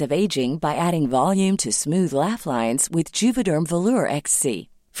signs of aging by adding volume to smooth laugh lines with Juvederm Volure XC.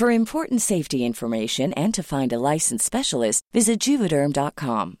 For important safety information and to find a licensed specialist, visit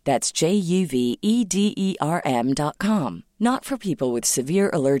Juvederm.com. That's JUVEDERM.com. Not for people with severe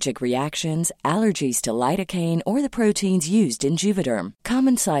allergic reactions, allergies to lidocaine, or the proteins used in Juvederm.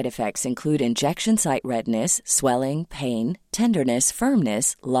 Common side effects include injection site redness, swelling, pain, tenderness,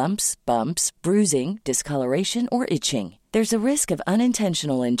 firmness, lumps, bumps, bruising, discoloration, or itching. There's a risk of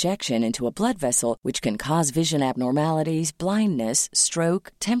unintentional injection into a blood vessel, which can cause vision abnormalities, blindness,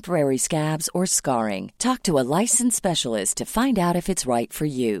 stroke, temporary scabs, or scarring. Talk to a licensed specialist to find out if it's right for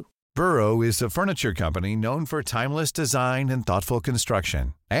you. Burrow is a furniture company known for timeless design and thoughtful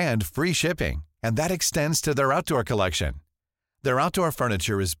construction, and free shipping, and that extends to their outdoor collection. Their outdoor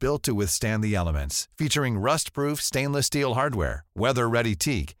furniture is built to withstand the elements, featuring rust-proof stainless steel hardware, weather-ready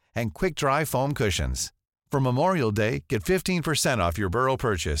teak, and quick-dry foam cushions. For Memorial Day, get 15% off your Burrow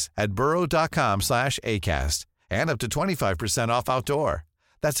purchase at burrow.com/ACAST and up to 25% off outdoor.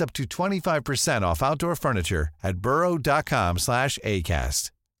 That's up to 25% off outdoor furniture at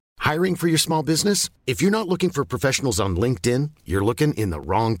burrow.com/ACAST. Hiring for your small business? If you're not looking for professionals on LinkedIn, you're looking in the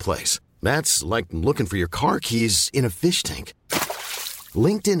wrong place. That's like looking for your car keys in a fish tank.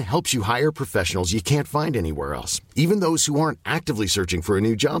 LinkedIn helps you hire professionals you can't find anywhere else, even those who aren't actively searching for a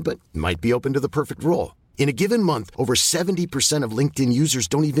new job but might be open to the perfect role. In a given month, over 70% of LinkedIn users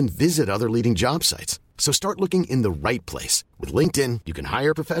don't even visit other leading job sites. So start looking in the right place. With LinkedIn, you can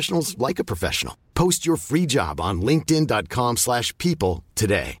hire professionals like a professional. Post your free job on linkedin.com/people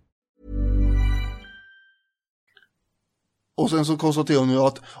today. Och sen så konstaterar hon ju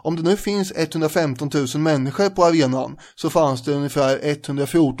att om det nu finns 115 000 människor på arenan, så fanns det ungefär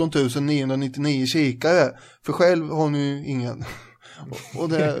 114 999 kikare. För själv har hon ju ingen. Och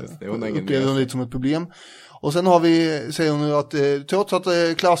det upplever hon lite som ett problem. Och sen har vi, säger hon nu, att trots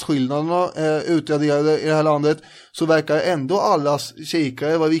att klasskillnaderna är utraderade i det här landet, så verkar ändå allas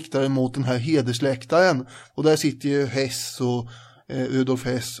kikare vara riktade mot den här hedersläktaren. Och där sitter ju Hess och Rudolf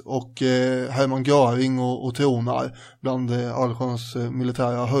Hess och Hermann Göring och tronar bland allsköns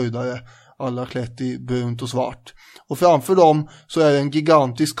militära höjdare, alla klätt i brunt och svart. Och framför dem så är det en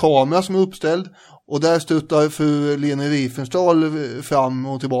gigantisk kamera som är uppställd, och där stöttar fru Leni Riefenstahl fram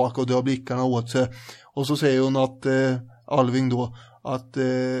och tillbaka och drar blickarna åt sig. Och så säger hon att Alving då, att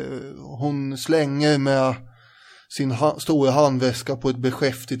hon slänger med sin stora handväska på ett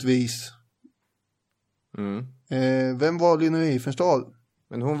beskäftigt vis. Vem var Leni Riefenstahl?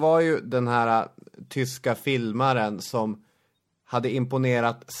 Men hon var ju den här tyska filmaren som hade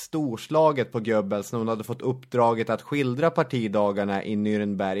imponerat storslaget på Goebbels när hon hade fått uppdraget att skildra partidagarna i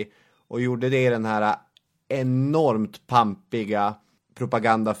Nürnberg och gjorde det i den här enormt pampiga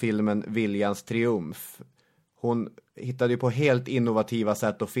propagandafilmen Viljans triumf. Hon hittade ju på helt innovativa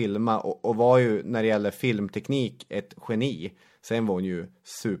sätt att filma och var ju när det gäller filmteknik ett geni. Sen var hon ju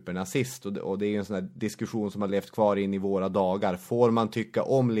supernazist och det är ju en sån här diskussion som har levt kvar in i våra dagar. Får man tycka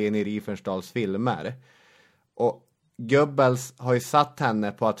om Leni Riefenstahls filmer? Och Goebbels har ju satt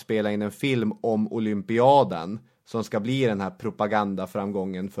henne på att spela in en film om olympiaden som ska bli den här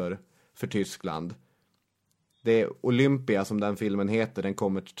propagandaframgången för Tyskland. Det är Olympia som den filmen heter, den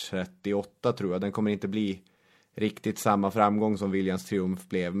kommer 38 tror jag. Den kommer inte bli riktigt samma framgång som Viljans triumf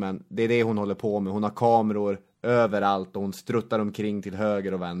blev, men det är det hon håller på med. Hon har kameror överallt och hon struttar omkring till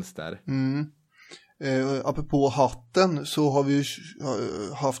höger och vänster. Apropå hatten så har vi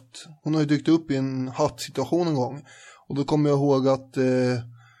haft, hon har ju dykt upp i en hattsituation en gång och då kommer jag ihåg att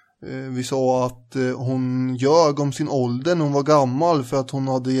vi sa att hon ljög om sin ålder när hon var gammal för att hon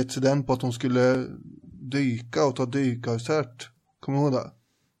hade gett sig den på att hon skulle dyka och ta dykarcert. Kommer du ihåg det?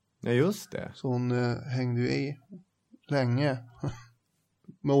 Ja, just det. Så hon hängde ju i länge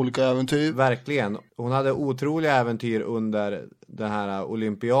med olika äventyr. Verkligen. Hon hade otroliga äventyr under den här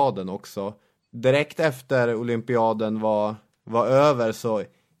olympiaden också. Direkt efter olympiaden var över så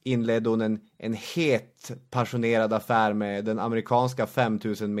inledde hon en het passionerad affär med den amerikanska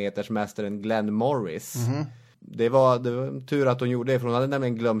 5000 meters mästaren Glenn Morris. Det var tur att hon gjorde det, för hon hade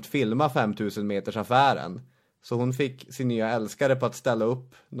nämligen glömt filma 5000 meters affären. Så hon fick sin nya älskare på att ställa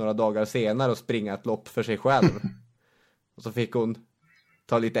upp några dagar senare och springa ett lopp för sig själv. Och så fick hon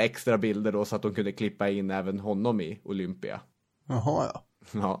ta lite extra bilder då så att hon kunde klippa in även honom i Olympia. Jaha, ja.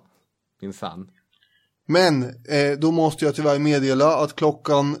 Ja, minsann. Men då måste jag tyvärr meddela att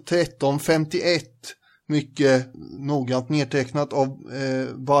klockan 13.51, mycket noggrant nedtecknat av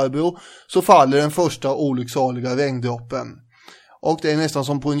Barbro, så faller den första olycksaliga regndroppen. Och det är nästan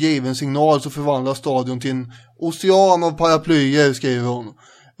som på en given signal så förvandlas stadion till en ocean av paraplyer, skriver hon.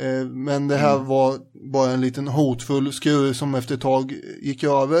 Men det här var bara en liten hotfull skur som efter ett tag gick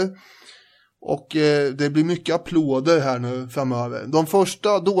över. Och det blir mycket applåder här nu framöver. De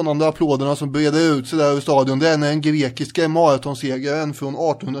första dånande applåderna som breder ut sig där i stadion, det är när en grekiska maratonsegraren från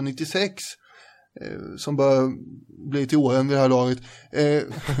 1896 som börjar bli till åren vid det här laget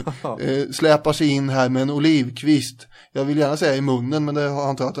släpar sig in här med en olivkvist. Jag vill gärna säga i munnen, men det har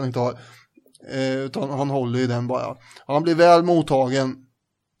han att han inte har. Utan han håller i den bara. Han blir väl mottagen.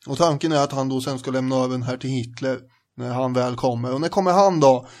 Och tanken är att han då sen ska lämna över den här till Hitler när han väl kommer. Och när kommer han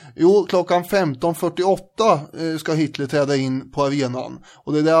då? Jo, klockan 15.48 ska Hitler träda in på arenan.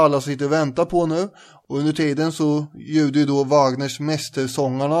 Och det är det alla sitter och väntar på nu. Och under tiden så ljuder ju då Wagners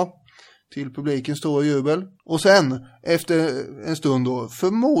mästersångarna till publikens stora jubel. Och sen, efter en stund då,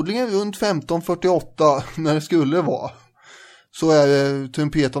 förmodligen runt 15.48 när det skulle vara, så är det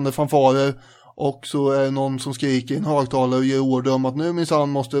trumpetande fanfarer och så är det någon som skriker i en högtalare och ger order om att nu minsann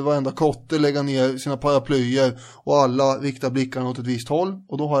måste varenda kotte lägga ner sina paraplyer och alla riktar blickarna åt ett visst håll.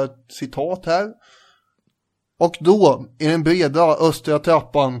 Och då har jag ett citat här. Och då, i den breda östra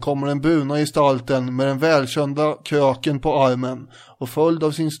trappan, kommer den bruna gestalten med den välkända kröken på armen och följd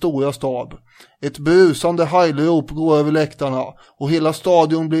av sin stora stab. Ett brusande hejlrop går över läktarna och hela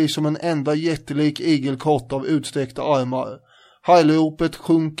stadion blir som en enda jättelik igelkott av utsträckta armar. Hejlropet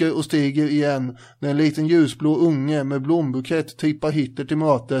sjunker och stiger igen när en liten ljusblå unge med blombukett tippar Hitler till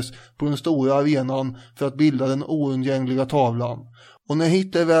mötes på den stora arenan för att bilda den oundgängliga tavlan. Och när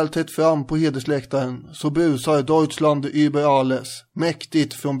Hitler väl tätt fram på hedersläktaren så busar Deutschland über alles,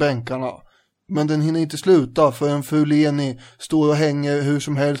 mäktigt från bänkarna. Men den hinner inte sluta förrän fru Leni står och hänger hur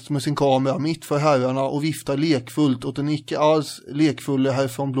som helst med sin kamera mitt för herrarna och viftar lekfullt åt den icke alls lekfulle herr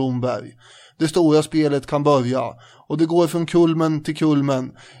från Blomberg. Det stora spelet kan börja och det går från kulmen till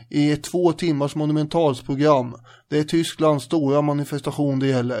kulmen i ett 2 timmars monumentalsprogram. Det är Tysklands stora manifestation det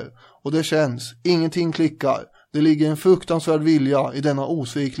gäller och det känns, ingenting klickar. Det ligger en fruktansvärd vilja i denna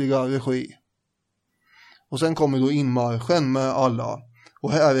osvikliga regi. Och sen kommer då inmarschen med alla.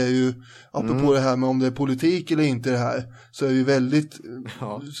 Och här är ju, apropå det här med om det är politik eller inte det här, så är det ju väldigt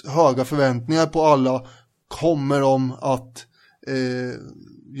höga förväntningar på alla. Kommer de att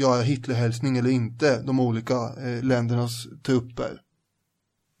göra Hitlerhälsning eller inte, de olika ländernas trupper?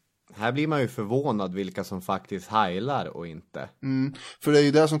 Här blir man ju förvånad vilka som faktiskt heilar och inte. För det är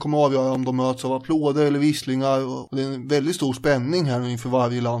ju det som kommer att avgöra om de möts av applåder eller visslingar. Och det är en väldigt stor spänning här inför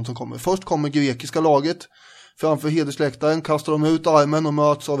varje land som kommer. Först kommer grekiska laget. Framför hedersläktaren kastar de ut armen och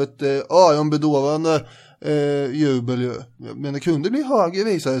möts av ett öronbedårande jubel. Men det kunde bli högre,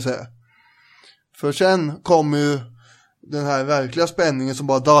 visar det sig. För sen kommer ju den här verkliga spänningen som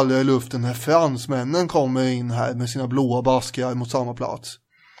bara dallar i luften när fransmännen kommer in här med sina blåa baskar mot samma plats.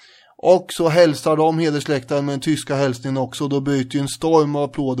 Och så hälsar de hedersläktaren med den tyska hälsningen också. Då bryter ju en storm av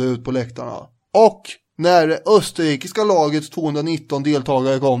applåder ut på läktarna. Och när det österrikiska lagets 219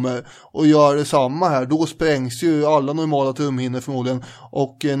 deltagare kommer och gör detsamma här, då sprängs ju alla normala trumhinnor förmodligen.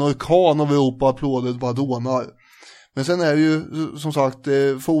 Och en orkan av Europa applåder bara dånar. Men sen är det ju som sagt,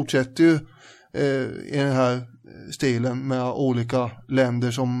 fortsätter ju i den här stilen med olika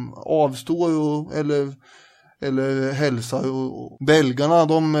länder som avstår eller hälsar. Och belgarna,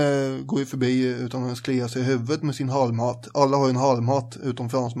 de går ju förbi utan att klia sig i huvudet med sin halmhatt. Alla har ju en halmhatt utom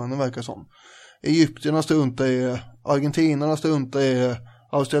fransmännen verkar som. Egyptierna struntar i det, argentinarna struntar i det,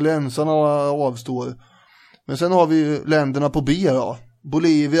 australiensarna avstår. Men sen har vi länderna på B då.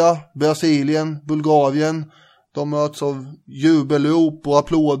 Bolivia, Brasilien, Bulgarien. De möts av jubelrop och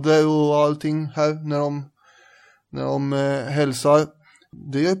applåder och allting här när de hälsar.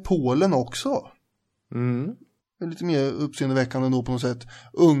 Det är Polen också. Det är lite mer uppseendeväckande då på något sätt.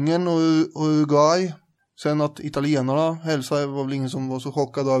 Ungern och Uruguay. Sen att italienarna hälsar var väl ingen som var så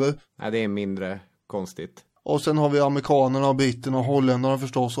chockad över. Nej, det är mindre konstigt. Och sen har vi amerikanerna, britterna, holländarna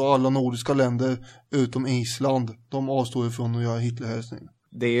förstås och alla nordiska länder utom Island. De avstår ifrån att göra Hitlerhälsning.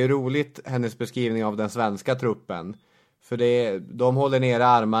 Det är ju roligt, hennes beskrivning av den svenska truppen. För de håller nere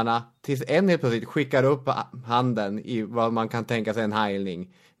armarna tills en helt plötsligt skickar upp handen i vad man kan tänka sig en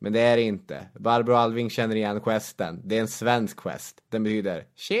heilning. Men det är det inte. Barbro Alving känner igen gesten. Det är en svensk gest. Den betyder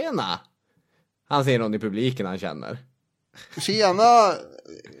tjena. Han ser någon i publiken han känner. Tjena!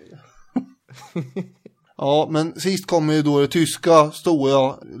 Ja, men sist kommer ju då det tyska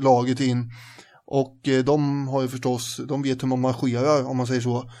stora laget in. Och de har ju förstås, de vet hur man marscherar om man säger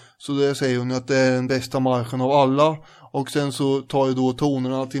så. Så det säger hon att det är den bästa marschen av alla. Och sen så tar ju då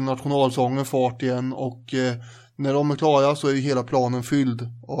tonerna till nationalsången fart igen. Och när de är klara så är ju hela planen fylld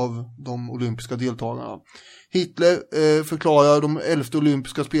av de olympiska deltagarna. Hitler förklarar de 11:e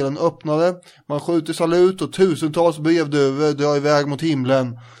olympiska spelen öppnade. Man skjuter salut och tusentals brevduvor drar iväg mot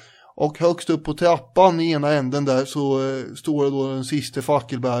himlen. Och högst upp på trappan i ena änden där så står det då den sista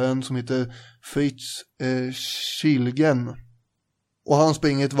fackelbäraren som heter Fritz Schilgen. Och han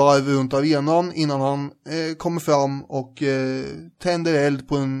springer ett varv runt arenan innan han kommer fram och tänder eld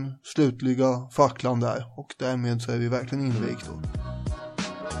på den slutliga facklan där. Och därmed så är vi verkligen invigt då.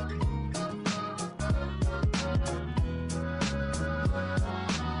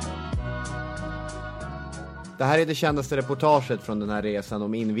 Det här är det kändaste reportaget från den här resan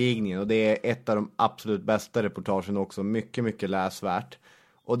om invigningen. Och det är ett av de absolut bästa reportagen också. Mycket, mycket läsvärt.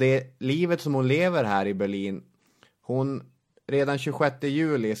 Och det är livet som hon lever här i Berlin. Redan 26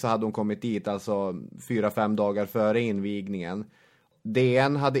 juli så hade hon kommit dit. Alltså 4-5 dagar före invigningen.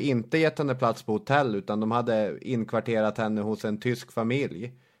 DN hade inte gett henne plats på hotell. Utan de hade inkvarterat henne hos en tysk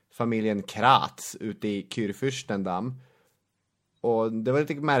familj. Familjen Kratz ute i Kurfürstendamm. Och det var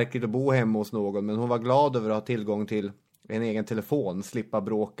lite märkligt att bo hemma hos någon. Men hon var glad över att ha tillgång till en egen telefon. Slippa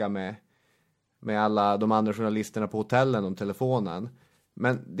bråka med alla de andra journalisterna på hotellen om telefonen.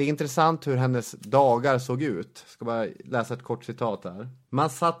 Men det är intressant hur hennes dagar såg ut. Jag ska bara läsa ett kort citat här. Man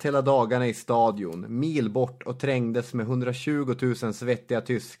satt hela dagarna i stadion, mil bort och trängdes med 120 000 svettiga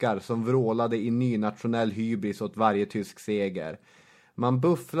tyskar som vrålade i ny nationell hybris åt varje tysk seger. Man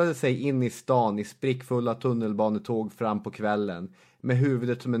bufflade sig in i stan i sprickfulla tunnelbanetåg fram på kvällen med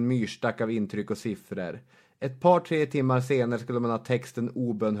huvudet som en myrstack av intryck och siffror. Ett par 3 timmar senare skulle man ha texten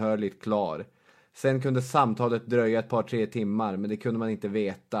obönhörligt klar. Sen kunde samtalet dröja ett par 3 timmar, men det kunde man inte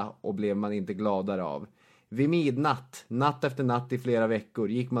veta och blev man inte gladare av. Vid midnatt, natt efter natt i flera veckor,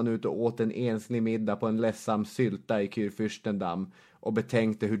 gick man ut och åt en enslig middag på en ledsam sylta i Kurfürstendamm och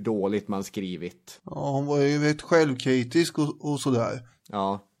betänkte hur dåligt man skrivit. Ja, hon var ju rätt självkritisk och sådär.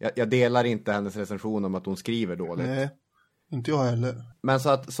 Ja, jag delar inte hennes recension om att hon skriver dåligt. Nej, inte jag heller. Men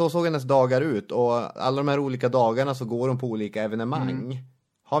så såg hennes dagar ut, och alla de här olika dagarna så går hon på olika evenemang.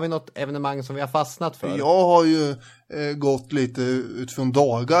 Har vi något evenemang som vi har fastnat för? Jag har ju gått lite utifrån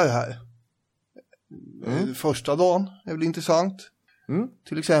dagar här. Första dagen är väl intressant.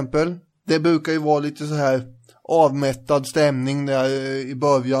 Till exempel. Det brukar ju vara lite så här avmättad stämning där i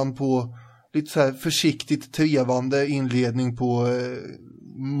början på lite så här försiktigt trevande inledning på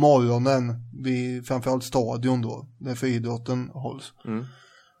morgonen vid framförallt stadion då, där friidrotten hålls.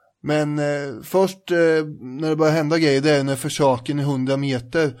 Men först när det börjar hända grejer, det är när försöken i 100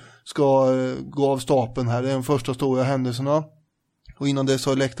 meter ska gå av stapeln här. Det är de första stora händelserna. Och innan dess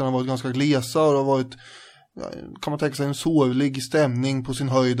har läktarna varit ganska glesa och det har varit, kan man tänka sig, en sorglig stämning på sin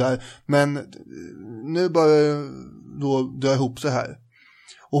höjd där. Men nu börjar då dra ihop sig här.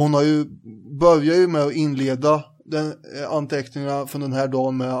 Och hon börjar ju med att inleda anteckningarna från den här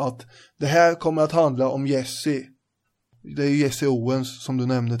dagen med att det här kommer att handla om Jesse. Det är ju Jesse Owens som du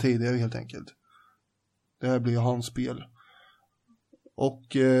nämnde tidigare helt enkelt. Det här blir hans spel.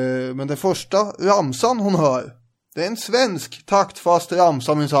 Men den första ramsan hon hör, det är en svensk taktfast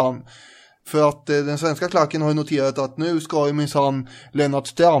ramsa minsann. För att den svenska klacken har ju noterat att nu ska ju minsann Lennart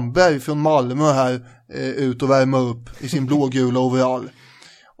Strandberg från Malmö här ut och värma upp i sin blågula overall.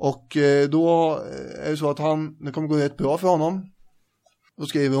 Och då är det så att det kommer gå rätt bra för honom. Då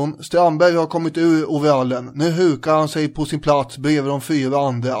skriver hon: Strandberg har kommit ur overallen. Nu hukar han sig på sin plats bredvid de 4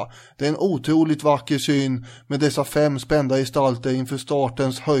 andra. Det är en otroligt vacker syn med dessa 5 spända gestalter inför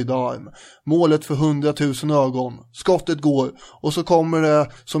startens höjda arm. Målet för 100 000 ögon. Skottet går och så kommer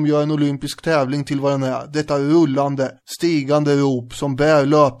det som gör en olympisk tävling till vad den är. Detta rullande, stigande rop som bär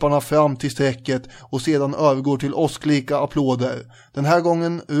löparna fram till strecket och sedan övergår till åsklika applåder. Den här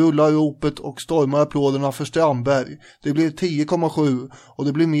gången rullar ropet och stormar applåderna för Strandberg. Det blir 10,7 och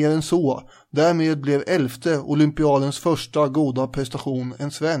det blir mer än så. Därmed blev 11:e olympiadens första goda prestation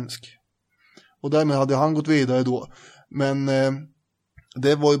en svensk. Och därmed hade han gått vidare då. Men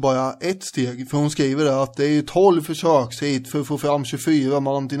det var ju bara ett steg. För hon skriver där att det är ju 12 försökshit för att få fram 24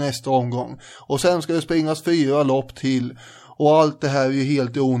 man till nästa omgång. Och sen ska det springas 4 lopp till. Och allt det här är ju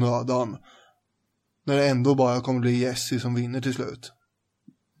helt i onödan. När det ändå bara kommer bli Jesse som vinner till slut.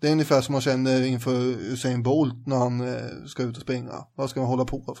 Det är ungefär som man känner inför Usain Bolt när han ska ut och springa. Vad ska man hålla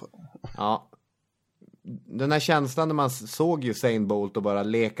på för? Ja. Den här känslan när man såg Usain Bolt och bara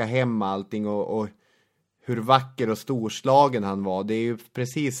leka hem allting och hur vacker och storslagen han var. Det är ju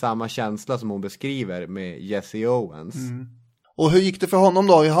precis samma känsla som hon beskriver med Jesse Owens. Mm. Och hur gick det för honom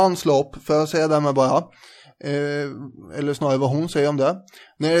då i hans lopp? För att säga det med bara. Eller snarare vad hon säger om det.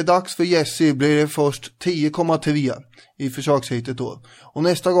 När det är dags för Jesse blir det först 10,3 i försökshitet då. Och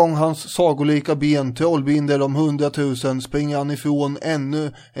nästa gång hans sagolika ben trollbinder de 100 000 springer han ifrån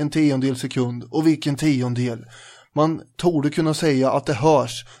ännu en 10:e sekund. Och vilken 10:e? Man torde kunna säga att det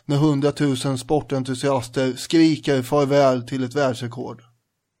hörs när 100 000 sportentusiaster skriker farväl till ett världsrekord.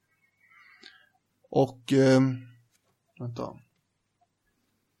 Och vänta.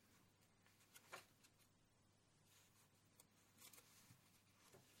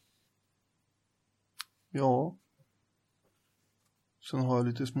 Ja. Sen har jag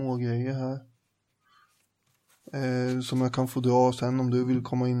lite små grejer här. Som jag kan få dra sen om du vill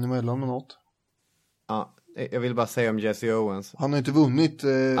komma in emellan med något. Ja, jag vill bara säga om Jesse Owens. Han har inte vunnit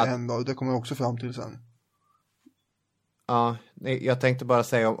än då, det kommer jag också fram till sen. Ja, jag tänkte bara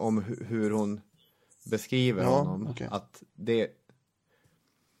säga om hur hon beskriver honom. Okay. Att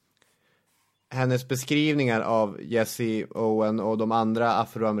hennes beskrivningar av Jesse Owen och de andra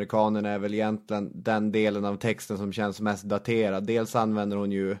afroamerikanerna är väl egentligen den delen av texten som känns mest daterad. Dels använder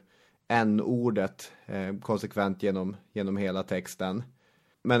hon ju n-ordet konsekvent genom hela texten.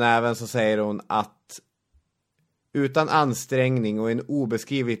 Men även så säger hon att utan ansträngning och en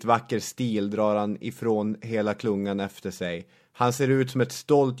obeskrivligt vacker stil drar han ifrån hela klungan efter sig. Han ser ut som ett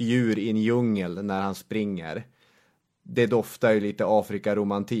stolt djur i en djungel när han springer. Det doftar ju lite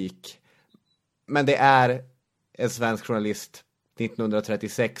Afrikaromantik. Men det är en svensk journalist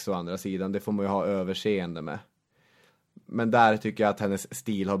 1936 å andra sidan. Det får man ju ha överseende med. Men där tycker jag att hennes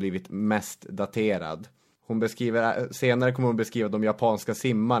stil har blivit mest daterad. Senare kommer hon beskriva de japanska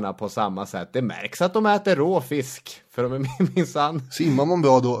simmarna på samma sätt. Det märks att de äter rå fisk. För de är minsann... Simmar man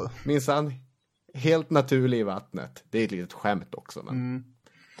bra då? Minsann helt naturlig i vattnet. Det är ett litet skämt också. Men...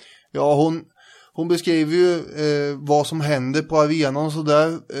 Ja, hon beskriver ju vad som händer på arenan och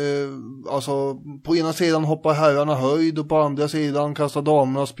sådär. Alltså på ena sidan hoppar herrarna höjd och på andra sidan kastar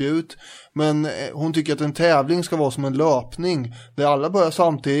damerna spjut. Men hon tycker att en tävling ska vara som en löpning. Där alla börjar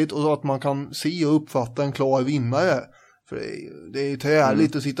samtidigt och så att man kan se och uppfatta en klar vinnare. För det är ju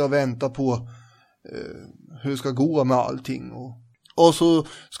träligt att sitta och vänta på hur det ska gå med allting. Och så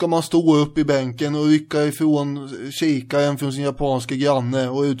ska man stå upp i bänken och rycka ifrån kikaren från sin japanska granne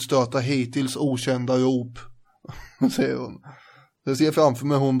och utstöta hittills okända rop. Säger hon. Jag ser framför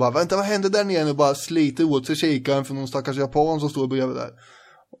mig hon bara, vänta vad händer där nere? Och bara sliter åt sig kikaren från någon stackars japan som står bredvid där.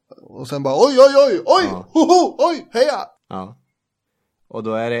 Och sen bara, oj, Ja. oj, heja! Ja. Och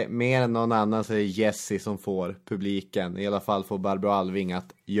då är det mer än någon annan så är det Jesse som får publiken, i alla fall får Barbro Alving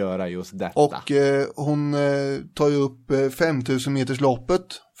att göra just detta. Och hon tar ju upp 5000 meters loppet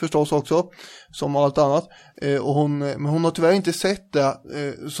förstås också, som allt annat. Men hon har tyvärr inte sett det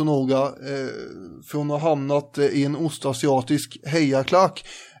så noga, för hon har hamnat i en ostasiatisk hejaklack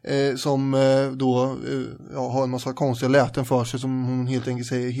som då har en massa konstiga läten för sig som hon helt enkelt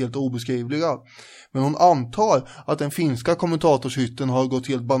säger helt obeskrivliga. Men hon antar att den finska kommentatorshytten har gått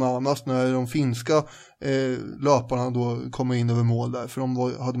helt bananas när de finska löparna då kommer in över mål där. För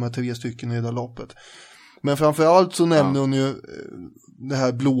de hade med 3 stycken i det där loppet. Men framförallt så nämner hon ju det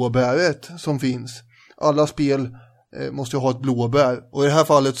här blåbäret som finns. Alla spel måste ju ha ett blåbär. Och i det här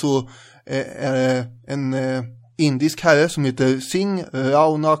fallet så är det en indisk herre som heter Singh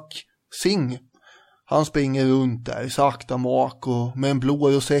Raunak Singh. Han springer runt där i sakta mak och med en blå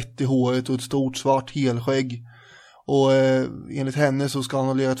rosett i håret och ett stort svart helskägg. Och enligt henne så ska han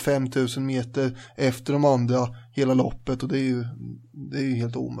ha legat 5000 meter efter de andra hela loppet. Och det är ju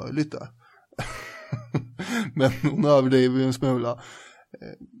helt omöjligt där. Men hon överdriver en smula.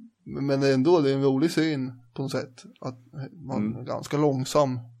 Men ändå, det är en rolig syn på något sätt. Att man är ganska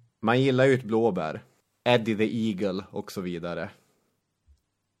långsam. Man gillar ju ett blåbär. Eddie the Eagle och så vidare.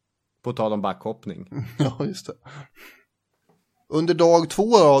 På tal om backhoppning. Ja, just det. Under dag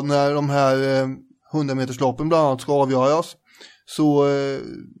 2 då, när de här 100-metersloppen bland annat ska avgöras, så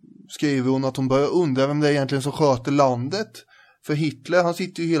skriver hon att hon börjar undra vem det är egentligen som sköter landet. För Hitler, han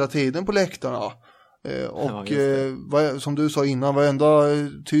sitter ju hela tiden på läktarna. Och som du sa innan, varenda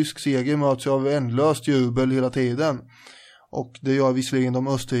tysk seger möts av ändlöst jubel hela tiden. Och det gör visserligen de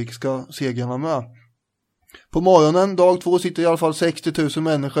österrikiska segrarna med. På morgonen, dag 2, sitter i alla fall 60 000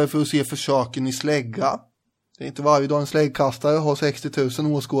 människor för att se försöken i slägga. Det är inte varje dag en släggkastare har 60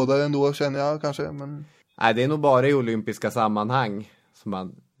 000 åskådare ändå, känner jag kanske. Men... Nej, det är nog bara i olympiska sammanhang som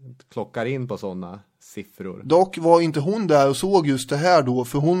man klockar in på sådana siffror. Dock var inte hon där och såg just det här då,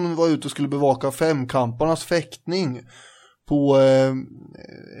 för hon var ute och skulle bevaka femkamparnas fäktning på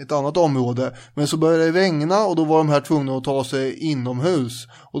ett annat område. Men så började det regna och då var de här tvungna att ta sig inomhus.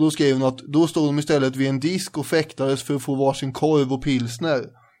 Och då skrev hon att då stod de istället vid en disk och fäktades för att få varsin korv och pilsner.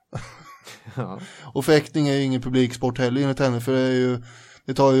 Ja. Och fäktning är ju ingen publiksport heller enligt henne, för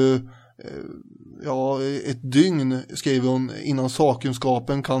det tar ju ett dygn, skriver hon, innan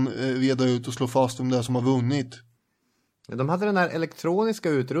sakkunskapen kan reda ut och slå fast vem det är som har vunnit. De hade den här elektroniska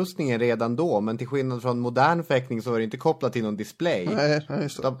utrustningen redan då, men till skillnad från modern fäktning så var det inte kopplat till någon display. Nej,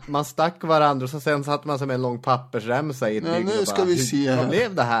 just det. Man stack varandra och så sen satt man som en lång pappersremsa i ett dygn. Nu ska vi se. Vad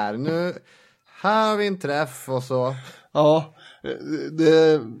blev det här? Nu har vi en träff och så. Ja,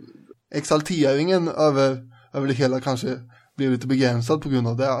 exalteringen över det hela kanske blev lite begränsad på grund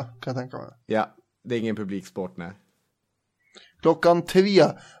av det, kan jag tänka mig. Ja, det är ingen publiksport, nej.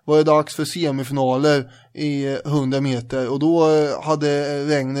 3:00 var det dags för semifinaler i 100 meter och då hade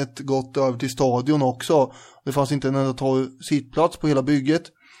regnet gått över till stadion också. Det fanns inte en enda sittplats på hela bygget.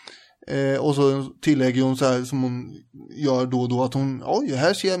 Och så tillägger hon så här som hon gör då att hon,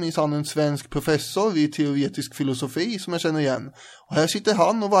 här ser jag minsann en svensk professor i teoretisk filosofi som jag känner igen. Och här sitter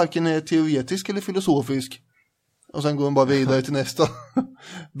han och varken är teoretisk eller filosofisk. Och sen går hon bara vidare till nästa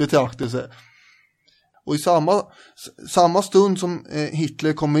betraktelse. Och i samma stund som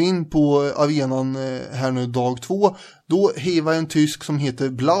Hitler kommer in på arenan här nu dag 2, då hivar en tysk som heter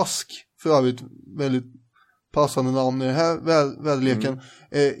Blask, för övrigt väldigt passande namn i den här väderleken,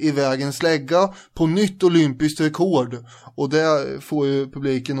 iväg en slägga på nytt olympiskt rekord. Och det får ju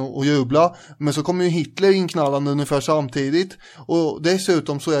publiken att jubla. Men så kommer ju Hitler inknallande ungefär samtidigt. Och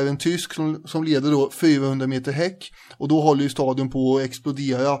dessutom så är det en tysk som leder då 400 meter häck. Och då håller ju stadion på att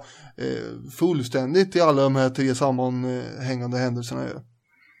explodera fullständigt i alla de här 3 sammanhängande händelserna.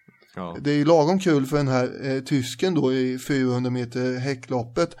 Ja. Det är ju lagom kul för den här tysken då i 400 meter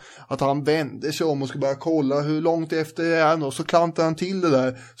häckloppet att han vänder sig om och ska börja kolla hur långt efter är han, och så klantar han till det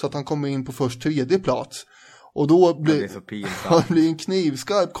där så att han kommer in på först 3:e plats. Och då blir han blir en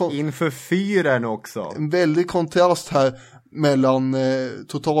knivskarp inför 4:an också. En väldig kontrast här mellan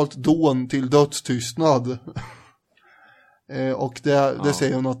totalt dån till dödstystnad. Och det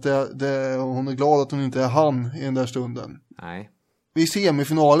säger hon att hon är glad att hon inte är han i den där stunden. Nej. Vid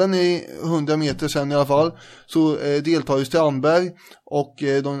semifinalen i 100 meter sen i alla fall så deltar ju Strandberg, och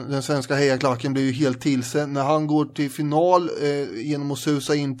den svenska hejaklacken blir ju helt till sig när han går till final genom att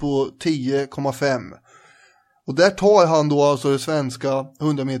susa in på 10,5. Och där tar han då alltså det svenska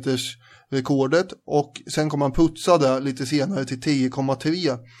 100 meters rekordet, och sen kommer han putsa där lite senare till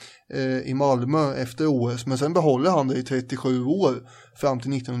 10,3 i Malmö efter OS, men sen behåller han det i 37 år fram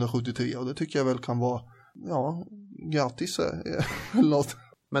till 1973, och det tycker jag väl kan vara grattis eller något.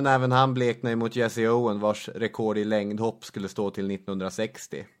 Men även han bleknar mot Jesse Owen, vars rekord i längdhopp skulle stå till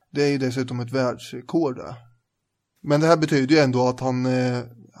 1960. Det är ju dessutom ett världsrekord där. Men det här betyder ju ändå att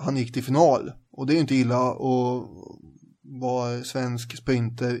han gick till final, och det är ju inte illa att vara svensk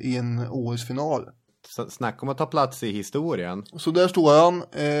sprinter i en OS-final. Snacka om att ta plats i historien. Så där står han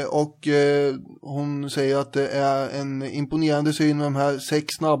och hon säger att det är en imponerande syn med de här 6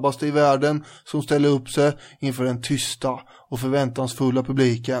 snabbaste i världen som ställer upp sig inför den tysta och förväntansfulla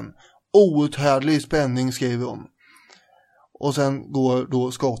publiken. Outhärdlig spänning, skriver hon. Och sen går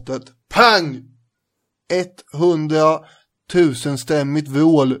då skottet. Pang! 100 000-stämmigt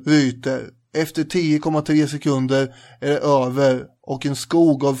vrål ryter. Efter 10,3 sekunder är det över och en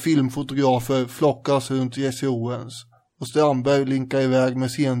skog av filmfotografer flockas runt Jesse Owens. Och Strandberg linkar iväg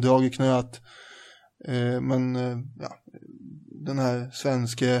med sendrag i knät. Den här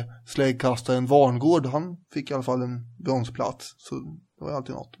svenske släggkastaren Varngård, han fick i alla fall en bronsplats. Så det var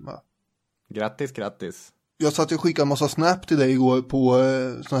alltid något med. Grattis. Jag satt och skickade en massa snap till dig igår på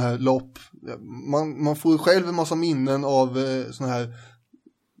såna här lopp. Man får själv en massa minnen av såna här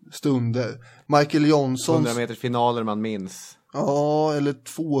stunder. Michael Johnson. 100 meters finaler man minns. Ja, eller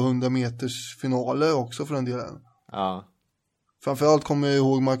 200 meters finaler också för den delen. Ja. Framförallt kommer jag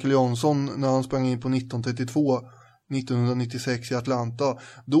ihåg Michael Johnson när han sprang in på 1996 i Atlanta.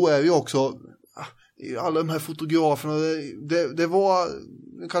 Då är ju också alla de här fotograferna, det var,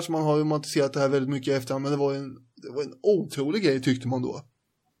 kanske man har romantiserat det här väldigt mycket efter, men det var en otrolig grej tyckte man då.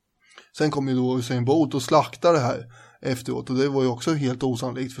 Sen kom ju då Usain Bolt och slaktade det här efteråt, och det var ju också helt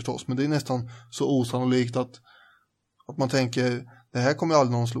osannolikt förstås, men det är nästan så osannolikt att man tänker, det här kommer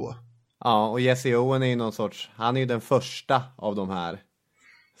aldrig någon slå. Ja, och Jesse Owen är ju någon sorts, han är ju den första av de här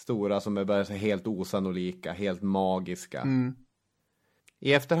stora som är bara så helt osannolika, helt magiska.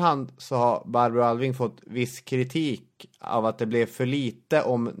 I efterhand så har Barbro Alving fått viss kritik av att det blev för lite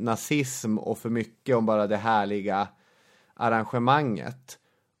om nazism och för mycket om bara det härliga arrangemanget.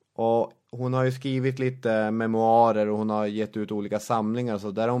 Och hon har ju skrivit lite memoarer och hon har gett ut olika samlingar och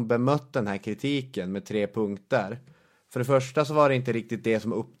så, där hon bemött den här kritiken med 3 punkter. För det första så var det inte riktigt det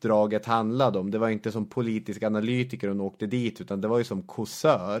som uppdraget handlade om. Det var inte som politisk analytiker hon åkte dit, utan det var ju som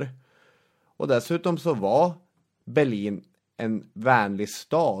kåsör. Och dessutom så var Berlin en vänlig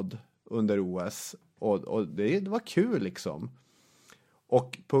stad under OS. Och det var kul liksom.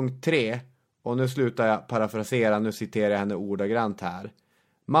 Och punkt 3, och nu slutar jag parafrasera, nu citerar jag henne ordagrant här.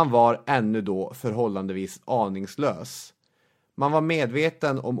 Man var ännu då förhållandevis aningslös. Man var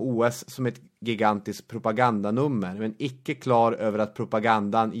medveten om OS som ett gigantiskt propagandanummer, men icke klar över att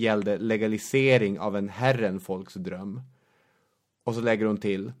propagandan gällde legalisering av en herrenfolksdröm. Och så lägger hon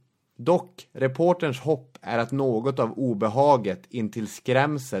till. Dock, reporterns hopp är att något av obehaget intill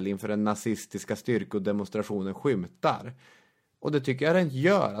skrämsel inför den nazistiska styrkodemonstrationen skymtar. Och det tycker jag den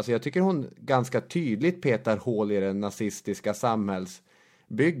gör. Alltså jag tycker hon ganska tydligt petar hål i det nazistiska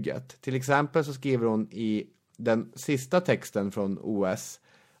samhällsbygget. Till exempel så skriver hon i den sista texten från OS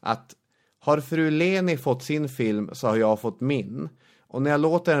att har fru Leni fått sin film så har jag fått min. Och när jag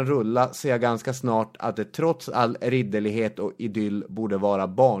låter den rulla ser jag ganska snart att det trots all ridderlighet och idyll borde vara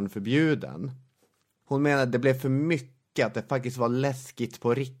barnförbjuden. Hon menar att det blev för mycket, att det faktiskt var läskigt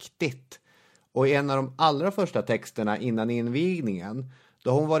på riktigt. Och i en av de allra första texterna innan invigningen,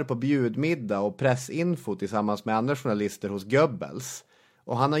 då hon varit på bjudmiddag och pressinfo tillsammans med andra journalister hos Goebbels.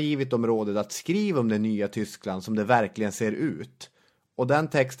 Och han har givit dem rådet att skriva om det nya Tyskland som det verkligen ser ut. Och den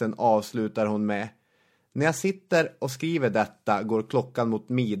texten avslutar hon med: när jag sitter och skriver detta går klockan mot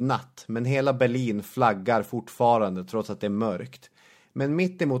midnatt, men hela Berlin flaggar fortfarande trots att det är mörkt. Men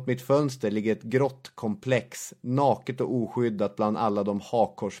mitt emot mitt fönster ligger ett grått komplex, naket och oskyddat bland alla de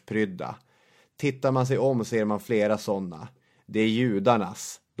hakkorsprydda. Tittar man sig om ser man flera sådana. Det är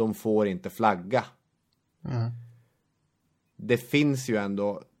judarnas, de får inte flagga. Det finns ju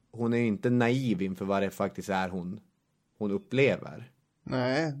ändå, hon är ju inte naiv inför vad det faktiskt är hon upplever.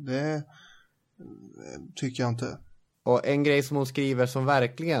 Nej, det tycker jag inte. Och en grej som hon skriver som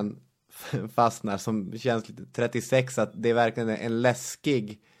verkligen fastnar, som känns lite 36, att det är verkligen en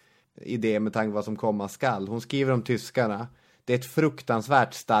läskig idé med tanke på vad som komma skall. Hon skriver om tyskarna: det är ett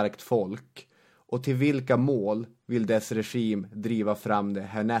fruktansvärt starkt folk, och till vilka mål vill dess regim driva fram det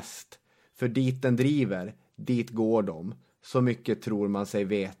härnäst? För dit den driver, dit går de. Så mycket tror man sig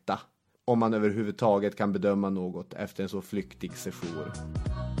veta, om man överhuvudtaget kan bedöma något efter en så flyktig sejour.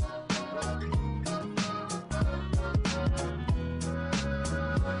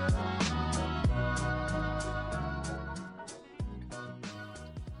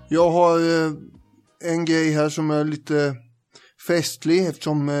 Jag har en grej här som är lite festlig,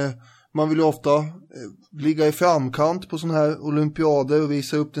 eftersom man vill ju ofta ligga i framkant på sådana här olympiader och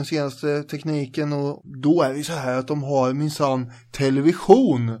visa upp den senaste tekniken, och då är det så här att de har minsann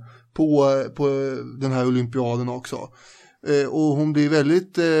television på den här olympiaden också. Och hon blir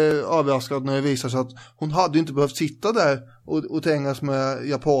väldigt överraskad när det visar sig att hon hade inte behövt sitta där och trängas med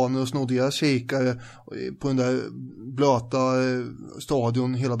japaner och sno deras kikare på den där blöta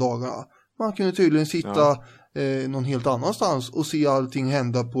stadion hela dagarna. Man kunde tydligen sitta någon helt annanstans och se allting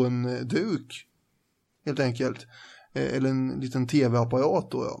hända på en duk. Helt enkelt. Eller en liten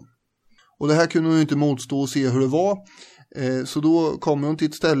tv-apparat då, ja. Och det här kunde hon ju inte motstå och se hur det var. Så då kommer hon till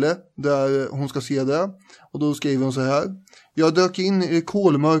ett ställe där hon ska se det. Och då skriver hon så här: jag dök in i det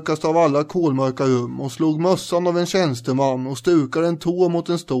kolmörkaste av alla kolmörka rum och slog mössan av en tjänsteman och stukade en tå mot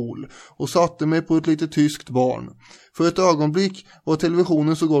en stol och satte mig på ett litet tyskt barn. För ett ögonblick var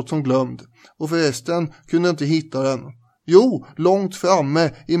televisionen så gott som glömd, och förresten kunde jag inte hitta den. Jo, långt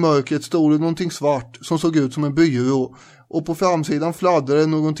framme i mörkret stod det någonting svart som såg ut som en byrå, och på framsidan fladdrade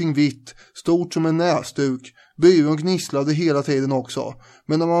någonting vitt, stort som en näsduk. Byrån gnisslade hela tiden också,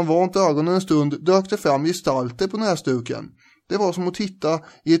 men när man vant ögonen en stund dök det fram gestalter på näsduken. Det var som att titta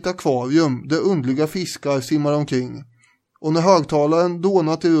i ett akvarium där underliga fiskar simmade omkring. Och när högtalaren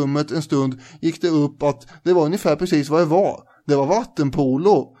dånat i rummet en stund gick det upp att det var ungefär precis vad det var. Det var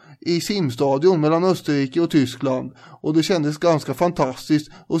vattenpolo i simstadion mellan Österrike och Tyskland, och det kändes ganska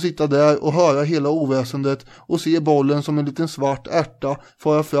fantastiskt att sitta där och höra hela oväsendet och se bollen som en liten svart ärta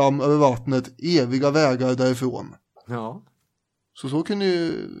fara fram över vattnet, eviga vägar därifrån. Ja. Så kunde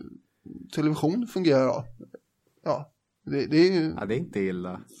ju television fungera. Ja, det är ju... Ja, det är inte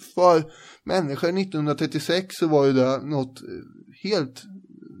illa. För människor 1936 så var ju det något helt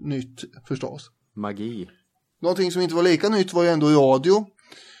nytt förstås. Magi. Någonting som inte var lika nytt var ju ändå radio.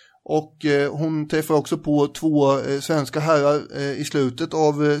 Och hon träffar också på två svenska herrar i slutet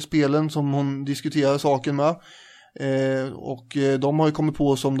av spelen som hon diskuterar saken med. Och de har ju kommit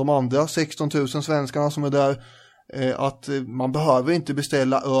på, som de andra 16 000 svenskarna som är där, att man behöver inte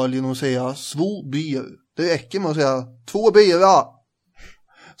beställa öl genom att säga svå bier. Det räcker med att säga 2 bira.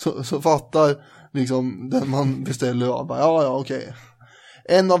 Så fattar liksom den man beställer. Ja, okej.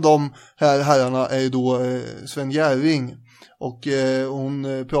 En av de här herrarna är ju då Sven Jerving. Och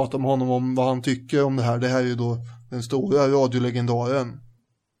hon pratar med honom om vad han tycker om det här. Det här är ju då den stora radiolegendaren.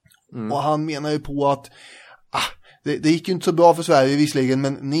 Och han menar ju på att det gick ju inte så bra för Sverige visserligen,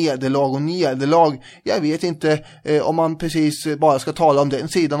 men nederlag. Jag vet inte om man precis bara ska tala om den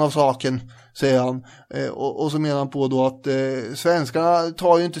sidan av saken, säger han. Och så menar han på då att svenskarna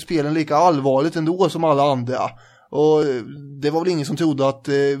tar ju inte spelen lika allvarligt ändå som alla andra. Och det var väl ingen som trodde att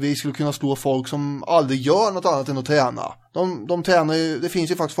vi skulle kunna slå folk som aldrig gör något annat än att träna. De tränar ju, det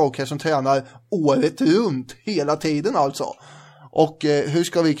finns ju faktiskt folk här som tränar året runt, hela tiden alltså. Och hur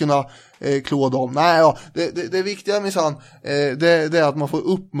ska vi kunna klå dem? Nej, det viktiga minsann, det är att man får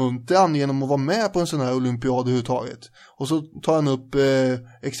uppmuntran genom att vara med på en sån här olympiad överhuvudtaget. Och så tar han upp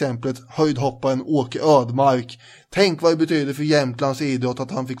exemplet höjdhopparen Åke Ödmark. Tänk vad det betyder för Jämtlands idrott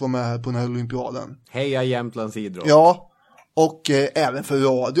att han fick vara med här på den här olympiaden. Heja Jämtlands idrott. Ja, och även för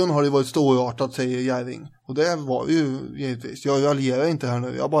radion har det varit storartat, säger Jerving. Och det var ju givetvis. Jag raljerar inte här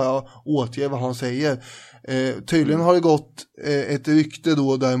nu, jag bara återger vad han säger. Tydligen har det gått ett rykte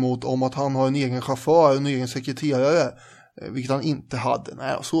då däremot om att han har en egen chaufför, en egen sekreterare, vilket han inte hade.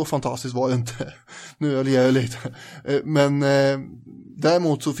 Nej, så fantastiskt var det inte. Nu raljerar jag lite. Men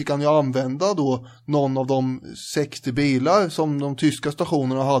däremot så fick han ju använda då någon av de 60 bilar som de tyska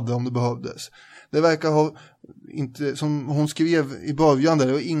stationerna hade om det behövdes. Det verkar ha inte, som hon skrev i början där,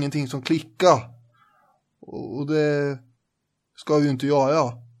 det var ingenting som klickade. Och det ska vi ju inte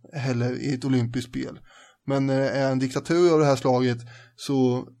göra heller i ett olympiskt spel. Men är en diktatur av det här slaget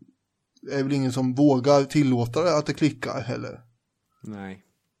så är väl ingen som vågar tillåta det att det klickar heller. Nej,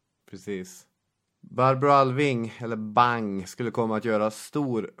 precis. Barbro Alving, eller Bang, skulle komma att göra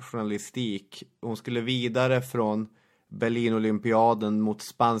stor journalistik. Hon skulle vidare från Berlinolympiaden mot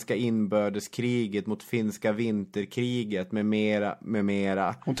spanska inbördeskriget, mot finska vinterkriget med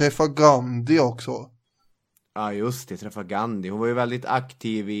mera. Hon träffar Gandhi också. Ja, just det, träffar Gandhi. Hon var ju väldigt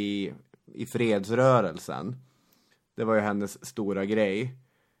aktiv i fredsrörelsen. Det var ju hennes stora grej.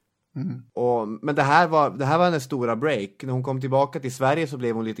 Men det här var hennes stora break. När hon kom tillbaka till Sverige så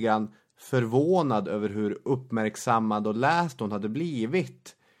blev hon lite grann förvånad över hur uppmärksammad och läst hon hade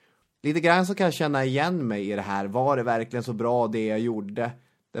blivit. Lite grann så kan jag känna igen mig i det här. Var det verkligen så bra det jag gjorde?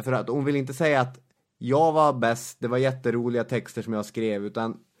 Därför att hon vill inte säga att jag var bäst, det var jätteroliga texter som jag skrev,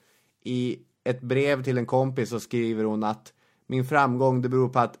 utan i ett brev till en kompis så skriver hon att min framgång det beror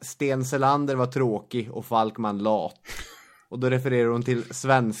på att Sten Selander var tråkig och Falkman lat. Och då refererar hon till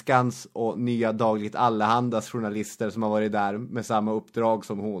Svenskans och Nya Dagligt Allehandas journalister som har varit där med samma uppdrag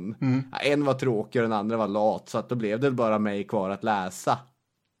som hon. En var tråkig och den andra var lat, så att då blev det bara mig kvar att läsa.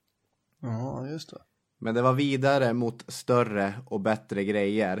 Ja, just det. Men det var vidare mot större och bättre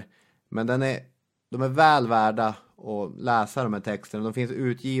grejer. Men de är väl värda och läsa de här texterna. De finns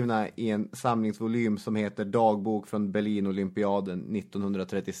utgivna i en samlingsvolym som heter Dagbok från Berlin-olympiaden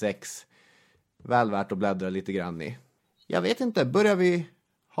 1936. Väl värt att bläddra lite grann i. Jag vet inte, börjar vi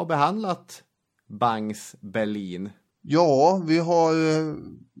ha behandlat Bangs Berlin? Ja, vi har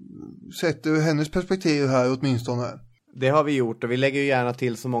sett ur hennes perspektiv här åtminstone. Det har vi gjort och vi lägger ju gärna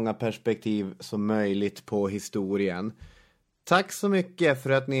till så många perspektiv som möjligt på historien. Tack så mycket för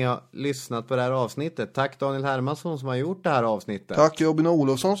att ni har lyssnat på det här avsnittet. Tack Daniel Hermansson som har gjort det här avsnittet. Tack Robin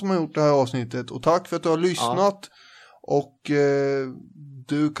Olofsson som har gjort det här avsnittet. Och tack för att du har lyssnat. Ja. Och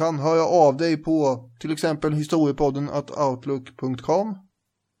du kan höra av dig på till exempel historiepodden@outlook.com.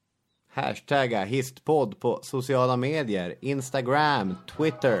 Hashtagga histpodd på sociala medier, Instagram,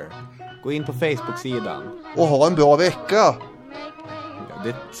 Twitter. Gå in på Facebook-sidan. Och ha en bra vecka. Ja,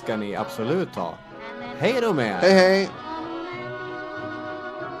 det ska ni absolut ha. Hej då med er. Hej hej.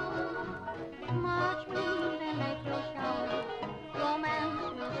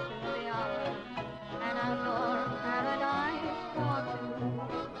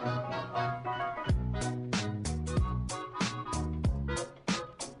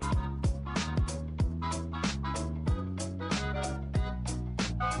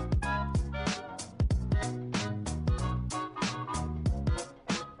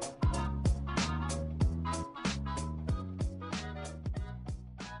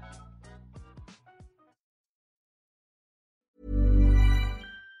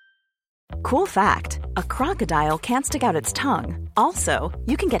 Cool fact, a crocodile can't stick out its tongue. Also,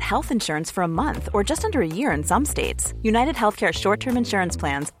 you can get health insurance for a month or just under a year in some states. United Healthcare short-term insurance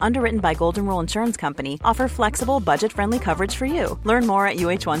plans, underwritten by Golden Rule Insurance Company, offer flexible, budget-friendly coverage for you. Learn more at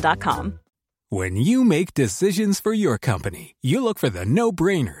uh1.com. When you make decisions for your company, you look for the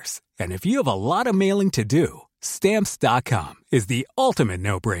no-brainers. And if you have a lot of mailing to do, Stamps.com is the ultimate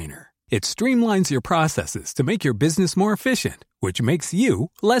no-brainer. It streamlines your processes to make your business more efficient, which makes you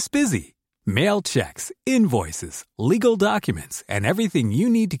less busy. Mail checks, invoices, legal documents, and everything you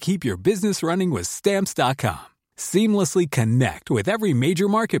need to keep your business running with Stamps.com. Seamlessly connect with every major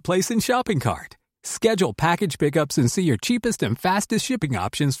marketplace and shopping cart. Schedule package pickups and see your cheapest and fastest shipping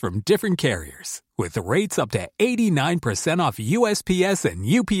options from different carriers. With rates up to 89% off USPS and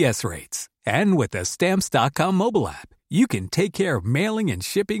UPS rates. And with the Stamps.com mobile app, you can take care of mailing and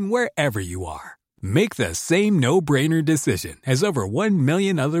shipping wherever you are. Make the same no-brainer decision as over 1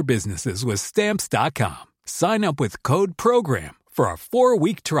 million other businesses with Stamps.com. Sign up with code PROGRAM for a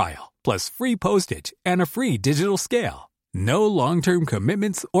 4-week trial, plus free postage and a free digital scale. No long-term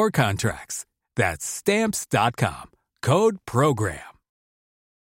commitments or contracts. That's Stamps.com. Code PROGRAM.